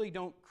 you really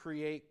don't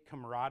create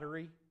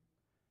camaraderie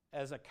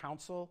as a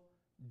council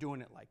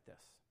doing it like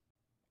this.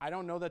 I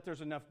don't know that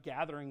there's enough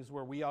gatherings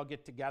where we all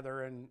get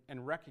together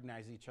and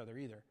recognize each other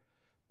either.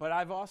 But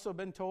I've also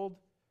been told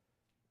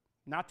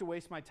not to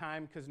waste my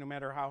time, because no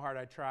matter how hard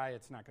I try,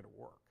 it's not going to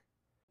work.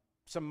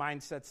 Some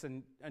mindsets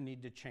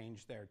need to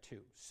change there too.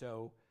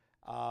 So,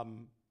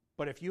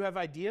 but if you have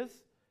ideas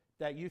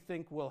that you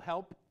think will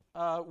help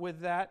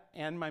with that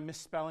and my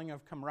misspelling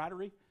of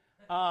camaraderie,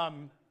 I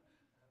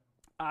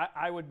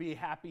would be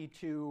happy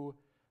to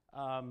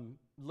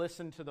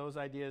listen to those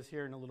ideas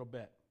here in a little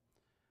bit.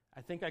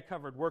 I think I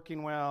covered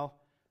working well.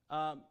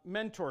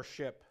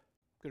 Mentorship.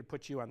 I'm going to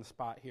put you on the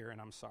spot here, and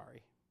I'm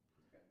sorry.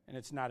 And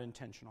it's not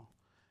intentional.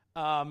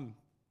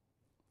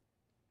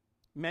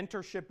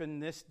 Mentorship in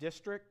this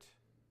district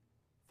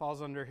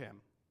falls under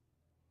him.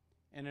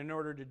 And in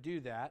order to do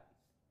that,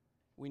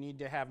 we need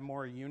to have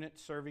more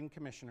unit-serving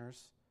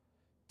commissioners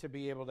to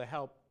be able to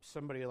help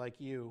somebody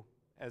like you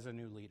as a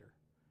new leader.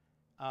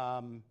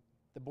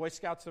 The Boy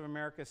Scouts of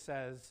America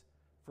says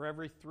for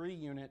every 3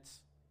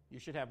 units, you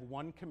should have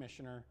 1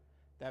 commissioner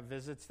that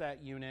visits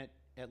that unit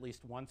at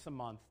least once a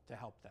month to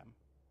help them.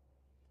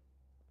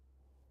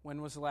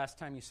 When was the last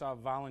time you saw a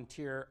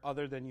volunteer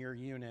other than your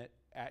unit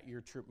at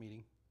your troop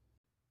meeting?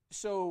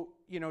 So,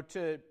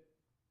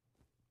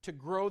 to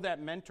grow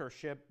that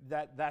mentorship,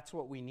 that's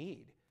what we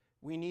need.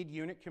 We need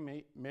unit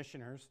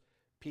commissioners,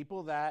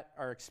 people that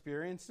are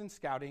experienced in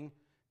scouting,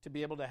 to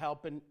be able to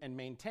help and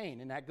maintain.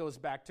 And that goes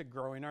back to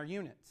growing our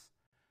units.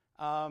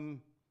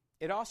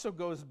 It also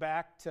goes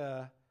back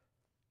to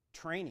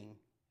training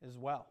as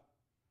well.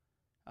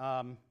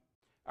 All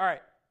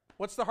right,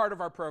 what's the heart of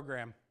our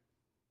program?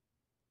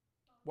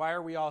 Why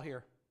are we all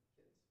here?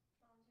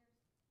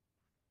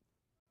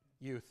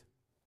 Youth.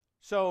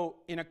 So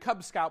in a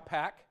Cub Scout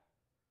pack,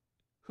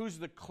 who's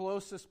the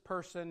closest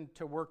person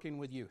to working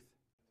with youth?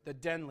 The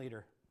den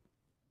leader.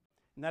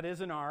 And that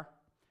is an R.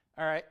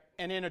 All right.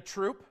 And in a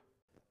troop,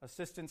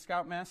 assistant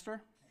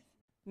scoutmaster.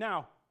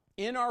 Now,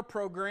 in our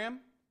program,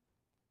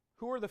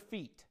 who are the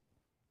feet?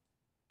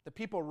 The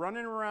people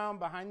running around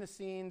behind the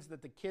scenes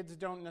that the kids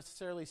don't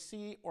necessarily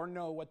see or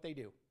know what they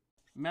do.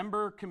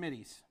 Member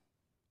committees.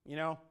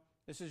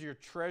 This is your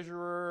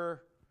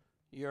treasurer,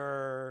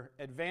 your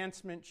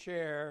advancement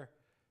chair,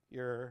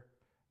 your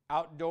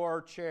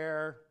outdoor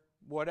chair,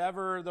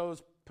 whatever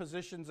those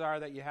positions are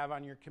that you have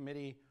on your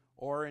committee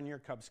or in your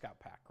Cub Scout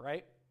pack,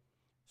 right?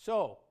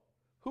 So,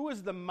 who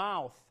is the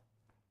mouth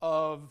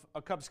of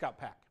a Cub Scout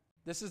pack?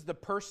 This is the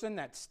person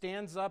that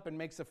stands up and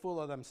makes a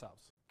fool of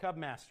themselves. Cub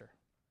Master.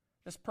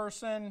 This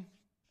person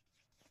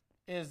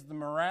is the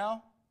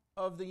morale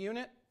of the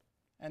unit,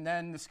 and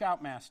then the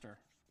Scoutmaster,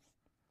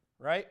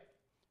 right?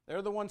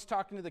 They're the ones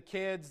talking to the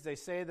kids. They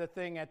say the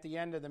thing at the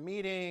end of the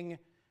meeting.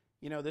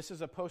 This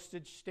is a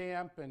postage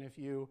stamp, and if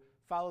you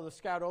follow the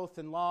Scout oath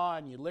and law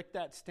and you lick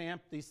that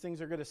stamp, these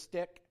things are going to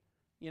stick.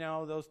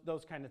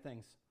 Those kind of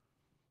things.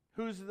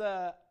 Who's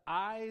the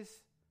eyes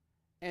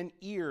and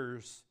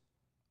ears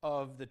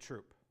of the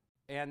troop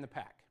and the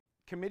pack?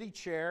 Committee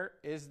chair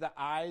is the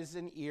eyes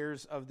and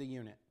ears of the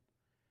unit.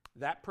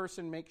 That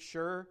person makes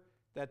sure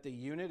that the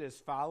unit is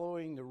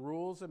following the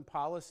rules and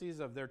policies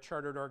of their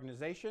chartered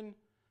organization,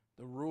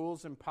 the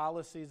rules and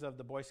policies of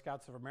the Boy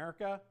Scouts of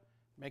America,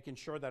 making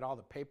sure that all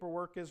the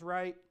paperwork is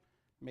right,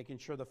 making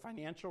sure the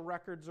financial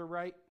records are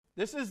right.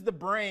 This is the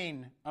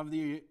brain of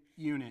the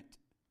unit.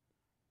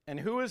 And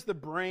who is the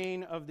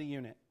brain of the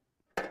unit?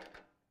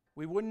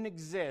 We wouldn't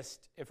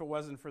exist if it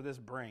wasn't for this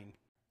brain.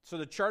 So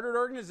the chartered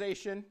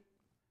organization,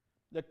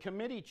 the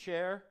committee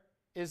chair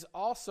is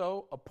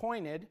also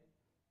appointed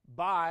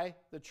by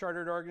the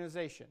chartered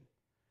organization.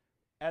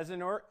 As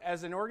an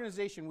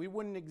organization, we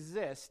wouldn't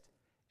exist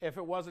if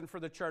it wasn't for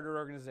the chartered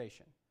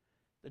organization.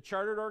 The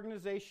chartered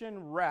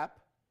organization rep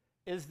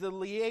is the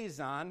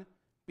liaison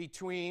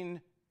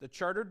between the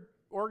chartered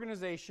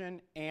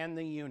organization and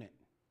the unit.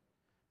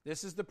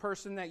 This is the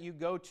person that you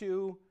go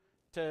to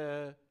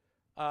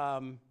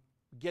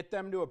get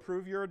them to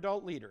approve your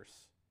adult leaders.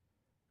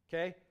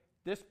 Okay?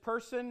 This is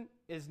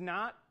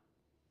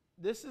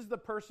the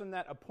person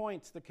that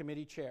appoints the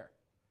committee chair.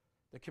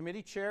 The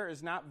committee chair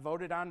is not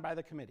voted on by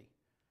the committee.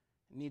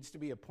 It needs to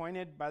be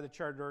appointed by the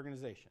chartered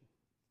organization.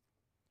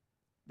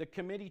 The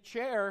committee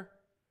chair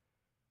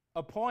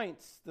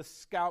appoints the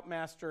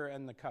scoutmaster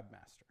and the cub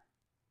master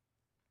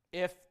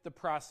if the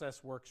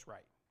process works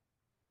right.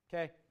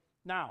 Okay?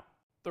 Now,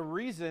 the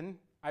reason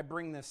I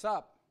bring this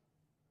up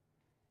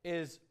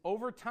is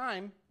over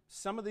time,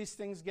 some of these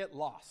things get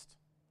lost.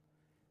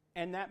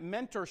 And that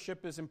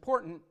mentorship is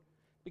important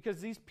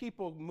because these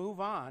people move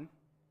on,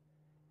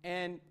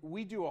 and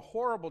we do a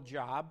horrible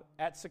job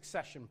at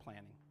succession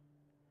planning.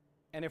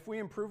 And if we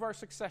improve our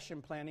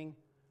succession planning,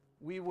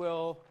 we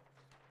will.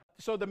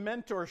 So the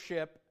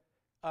mentorship,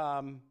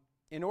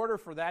 in order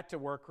for that to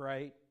work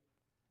right,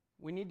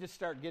 we need to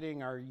start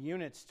getting our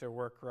units to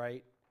work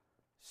right,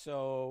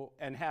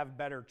 and have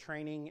better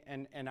training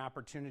and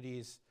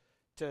opportunities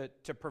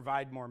to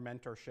provide more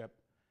mentorship.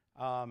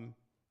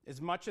 As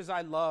much as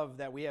I love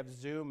that we have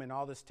Zoom and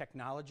all this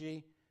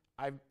technology,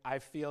 I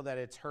feel that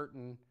it's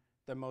hurting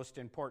the most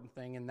important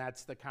thing, and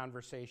that's the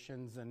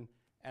conversations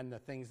and the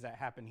things that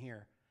happen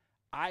here.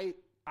 I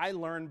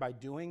learn by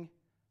doing.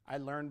 I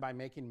learn by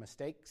making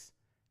mistakes,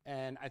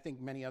 and I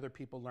think many other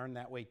people learn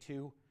that way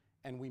too,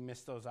 and we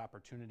miss those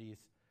opportunities.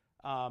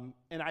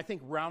 And I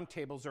think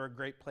roundtables are a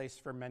great place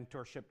for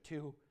mentorship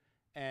too,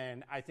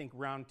 and I think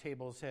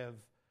roundtables have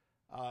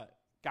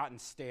gotten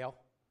stale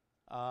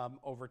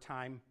over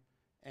time,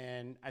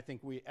 and I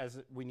think we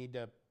need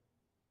to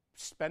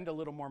spend a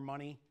little more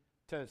money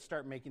to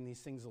start making these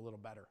things a little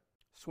better.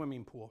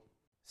 Swimming pool.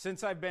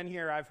 Since I've been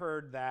here, I've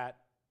heard that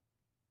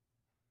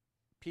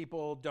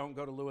people don't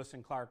go to Lewis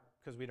and Clark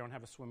because we don't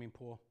have a swimming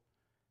pool.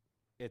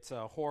 It's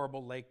a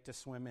horrible lake to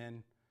swim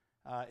in.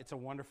 It's a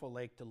wonderful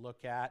lake to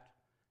look at.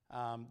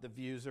 The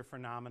views are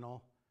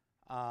phenomenal.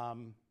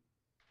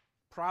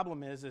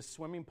 Problem is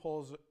swimming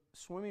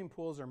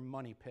pools are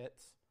money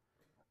pits.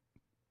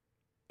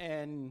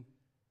 And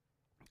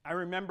I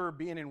remember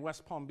being in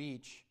West Palm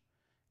Beach,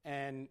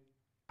 and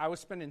I was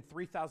spending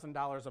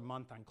 $3,000 a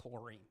month on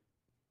chlorine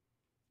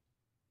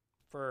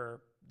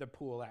for the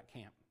pool at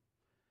camp.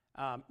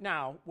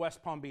 Now,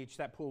 West Palm Beach,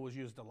 that pool was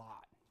used a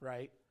lot,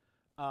 right?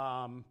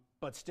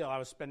 But still, I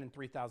was spending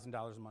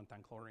 $3,000 a month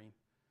on chlorine.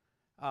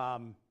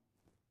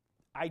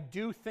 I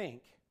do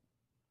think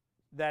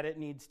that it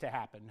needs to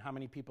happen. How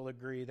many people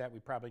agree that we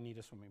probably need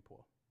a swimming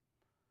pool?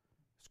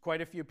 There's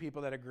quite a few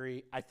people that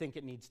agree. I think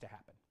it needs to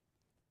happen.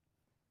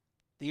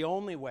 The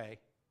only way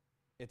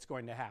it's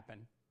going to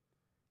happen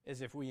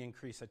is if we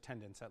increase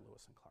attendance at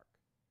Lewis and Clark.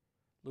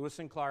 Lewis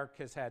and Clark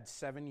has had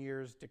 7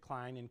 years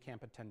decline in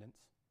camp attendance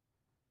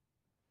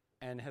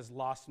and has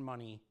lost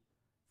money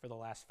for the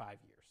last 5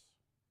 years.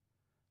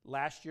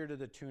 Last year to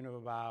the tune of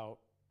about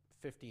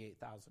 $58,000.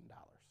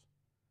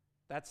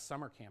 That's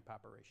summer camp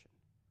operation.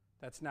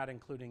 That's not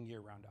including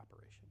year-round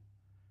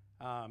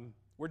operation.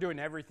 We're doing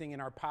everything in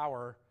our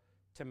power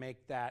to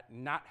make that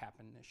not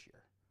happen this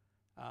year.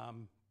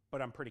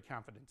 But I'm pretty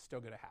confident it's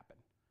still going to happen.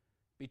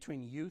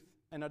 Between youth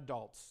and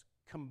adults,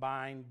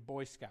 combined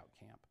Boy Scout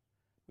camp,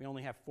 we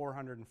only have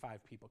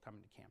 405 people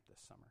coming to camp this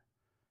summer.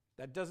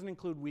 That doesn't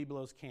include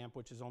Weeblo's camp,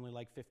 which is only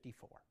like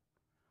 54.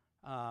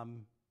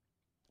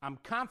 I'm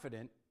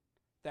confident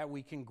that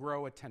we can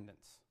grow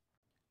attendance.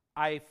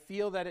 I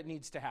feel that it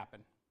needs to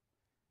happen.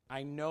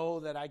 I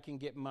know that I can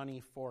get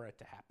money for it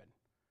to happen.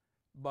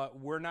 But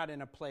we're not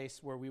in a place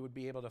where we would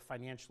be able to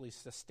financially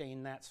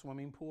sustain that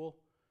swimming pool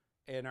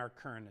in our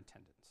current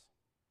attendance.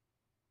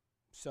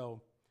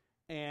 So,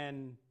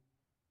 and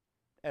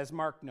as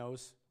Mark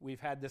knows,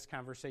 we've had this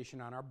conversation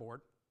on our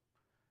board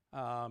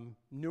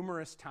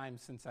numerous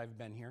times since I've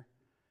been here,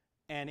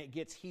 and it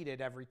gets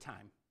heated every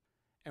time.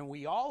 And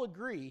we all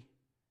agree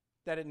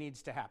that it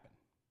needs to happen.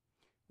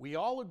 We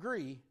all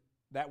agree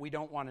that we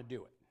don't want to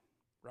do it,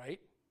 right?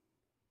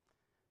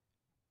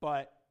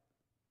 But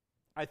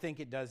I think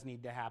it does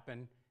need to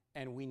happen,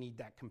 and we need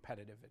that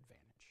competitive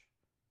advantage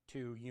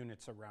to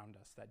units around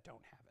us that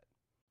don't have it.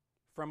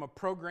 From a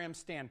program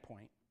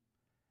standpoint,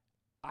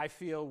 I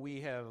feel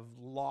we have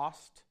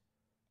lost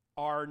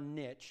our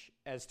niche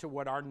as to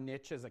what our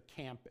niche as a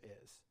camp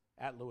is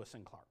at Lewis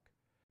and Clark.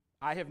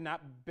 I have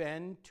not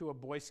been to a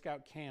Boy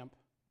Scout camp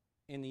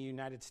in the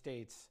United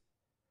States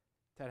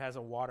that has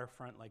a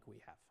waterfront like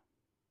we have.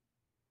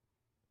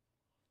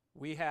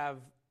 We have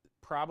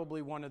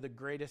probably one of the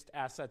greatest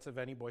assets of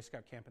any Boy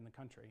Scout camp in the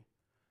country,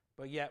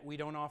 but yet we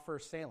don't offer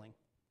sailing.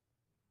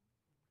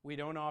 We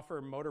don't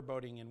offer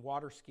motorboating and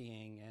water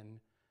skiing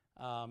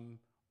and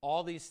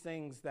all these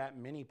things that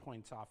Mini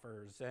Points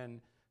offers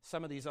and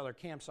some of these other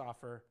camps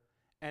offer.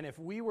 And if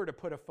we were to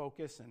put a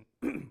focus and,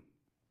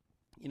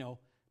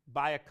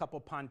 buy a couple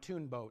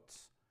pontoon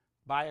boats,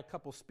 buy a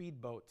couple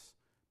speed boats,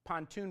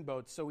 pontoon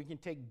boats, so we can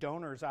take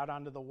donors out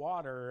onto the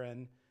water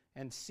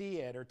and see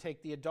it, or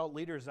take the adult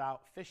leaders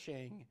out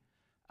fishing,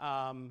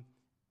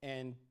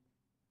 and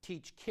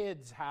teach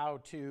kids how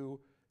to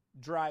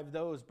drive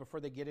those before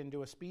they get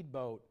into a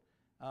speedboat.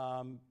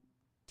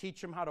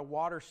 Teach them how to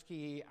water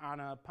ski on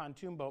a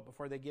pontoon boat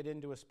before they get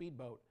into a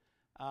speedboat.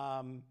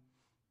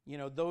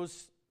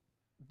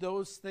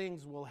 Those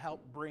things will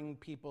help bring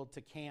people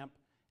to camp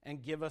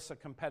and give us a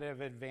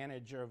competitive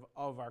advantage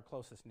of our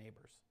closest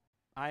neighbors.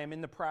 I am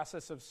in the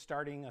process of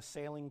starting a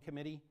sailing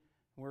committee.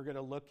 We're going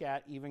to look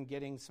at even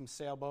getting some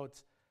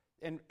sailboats.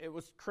 And it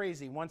was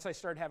crazy. Once I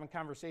started having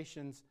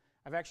conversations,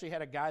 I've actually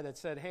had a guy that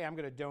said, hey, I'm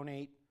going to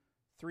donate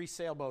 3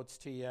 sailboats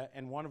to you,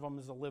 and one of them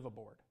is a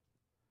liveaboard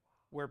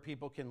where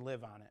people can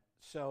live on it.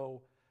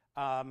 So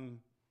are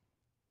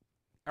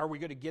we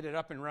going to get it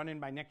up and running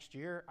by next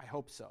year? I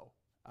hope so.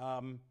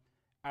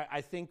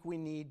 I think we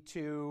need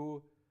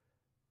to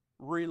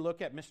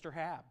relook at Mr.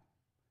 Hab.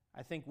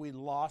 I think we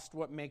lost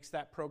what makes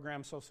that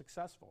program so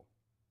successful.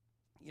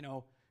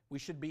 We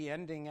should be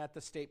ending at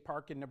the state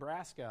park in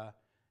Nebraska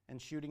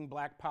and shooting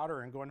black powder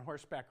and going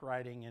horseback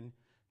riding and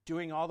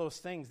doing all those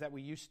things that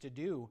we used to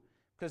do,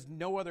 because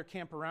no other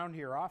camp around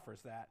here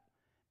offers that.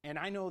 And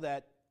I know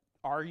that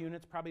our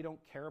units probably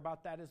don't care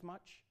about that as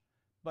much,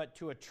 but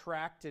to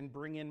attract and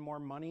bring in more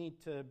money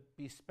to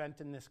be spent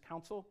in this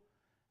council,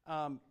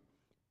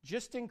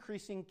 just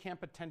increasing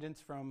camp attendance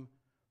from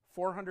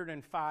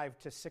 405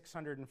 to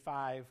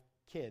 605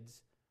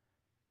 kids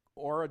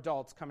or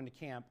adults coming to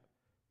camp,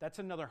 that's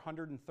another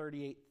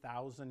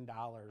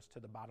 $138,000 to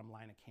the bottom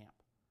line of camp.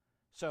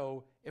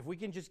 So if we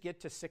can just get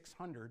to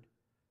 600,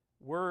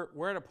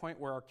 we're at a point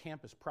where our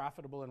camp is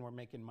profitable and we're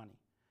making money.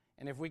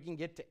 And if we can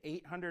get to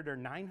 800 or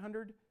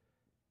 900,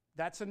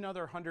 that's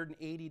another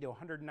 $180,000 to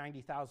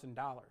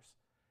 $190,000.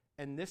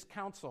 And this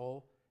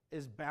council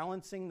is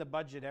balancing the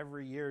budget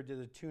every year to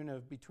the tune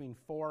of between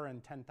 $4,000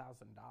 and $10,000.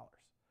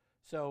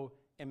 So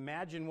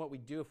imagine what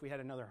we'd do if we had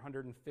another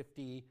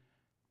 $150,000,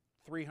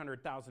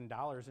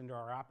 $300,000 into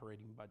our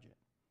operating budget.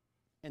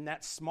 And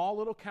that small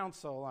little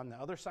council on the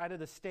other side of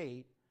the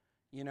state,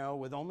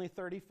 with only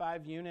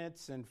 35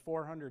 units and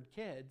 400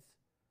 kids,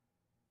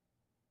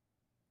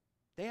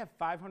 they have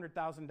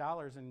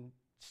 $500,000 in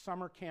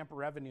summer camp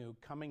revenue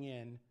coming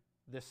in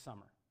this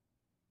summer.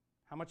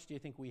 How much do you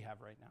think we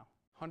have right now?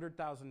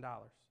 $100,000.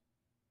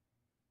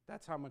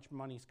 That's how much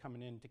money's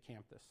coming into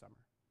camp this summer.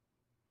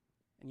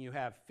 And you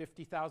have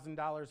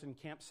 $50,000 in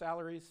camp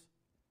salaries,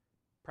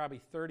 probably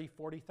 $30,000,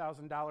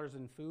 $40,000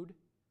 in food.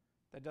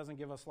 That doesn't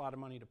give us a lot of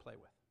money to play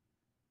with.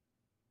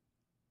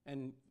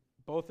 And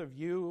both of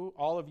you,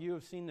 all of you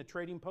have seen the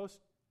trading post.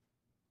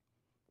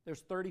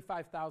 There's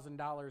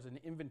 $35,000 in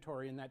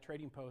inventory in that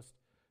trading post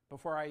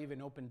before I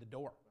even opened the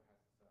door,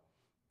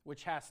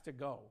 which has to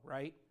go,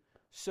 right?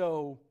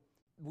 So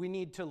we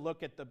need to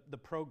look at the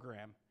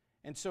program.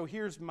 And so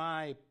here's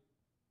my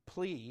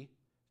plea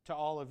to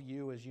all of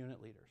you as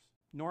unit leaders.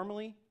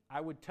 Normally, I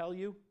would tell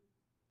you,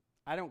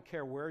 I don't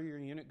care where your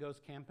unit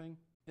goes camping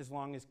as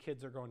long as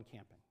kids are going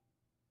camping.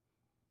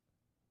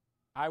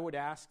 I would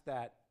ask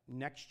that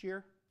next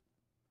year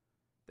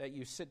that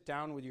you sit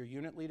down with your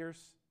unit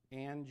leaders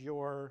and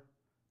your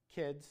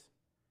kids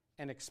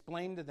and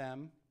explain to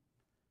them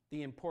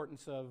the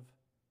importance of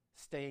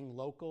staying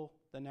local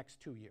the next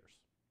 2 years.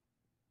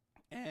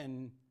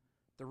 And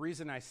the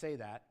reason I say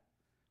that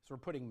is we're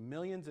putting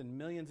millions and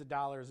millions of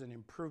dollars in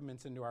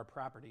improvements into our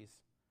properties,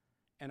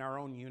 and our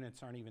own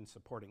units aren't even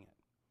supporting it.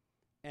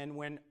 And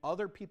when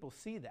other people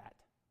see that,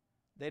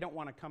 they don't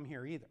want to come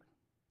here either.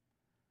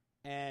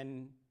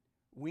 And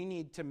we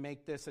need to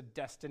make this a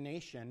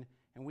destination,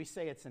 and we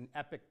say it's an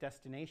epic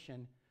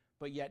destination,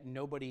 but yet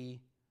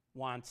nobody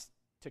wants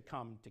to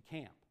come to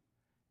camp.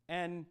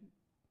 And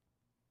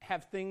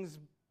have things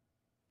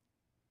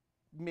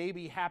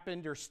maybe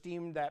happened or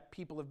steamed that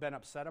people have been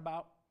upset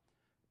about?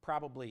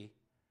 Probably.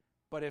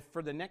 But if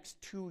for the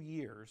next 2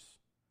 years,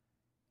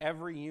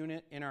 every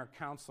unit in our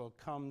council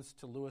comes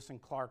to Lewis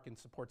and Clark and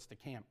supports the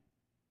camp,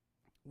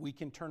 we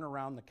can turn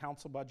around the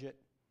council budget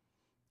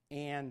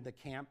and the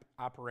camp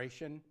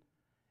operation,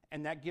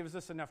 and that gives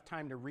us enough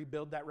time to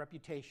rebuild that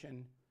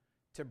reputation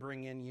to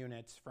bring in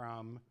units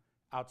from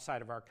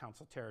outside of our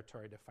council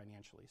territory to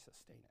financially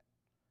sustain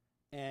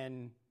it.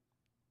 And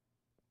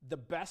the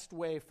best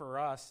way for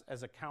us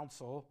as a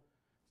council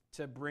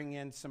to bring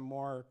in some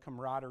more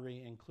camaraderie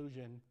and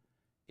inclusion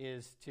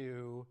is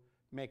to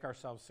make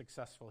ourselves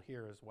successful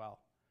here as well.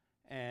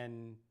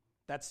 And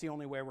that's the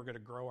only way we're going to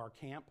grow our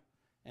camp,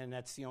 and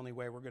that's the only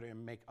way we're going to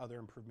make other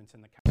improvements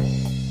in the camp.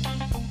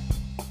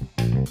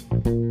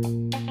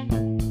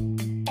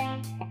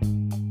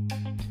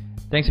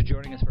 Thanks for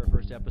joining us for our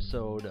first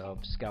episode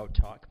of Scout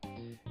Talk.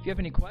 If you have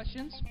any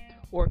questions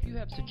Or if you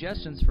have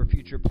suggestions for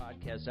future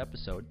podcast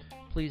episode,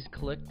 please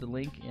click the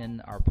link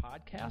in our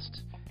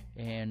podcast,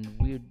 and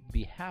we would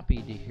be happy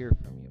to hear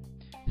from you.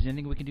 If there's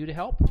anything we can do to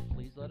help,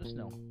 please let us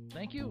know.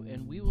 Thank you,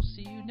 and we will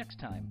see you next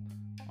time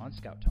on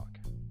Scout Talk.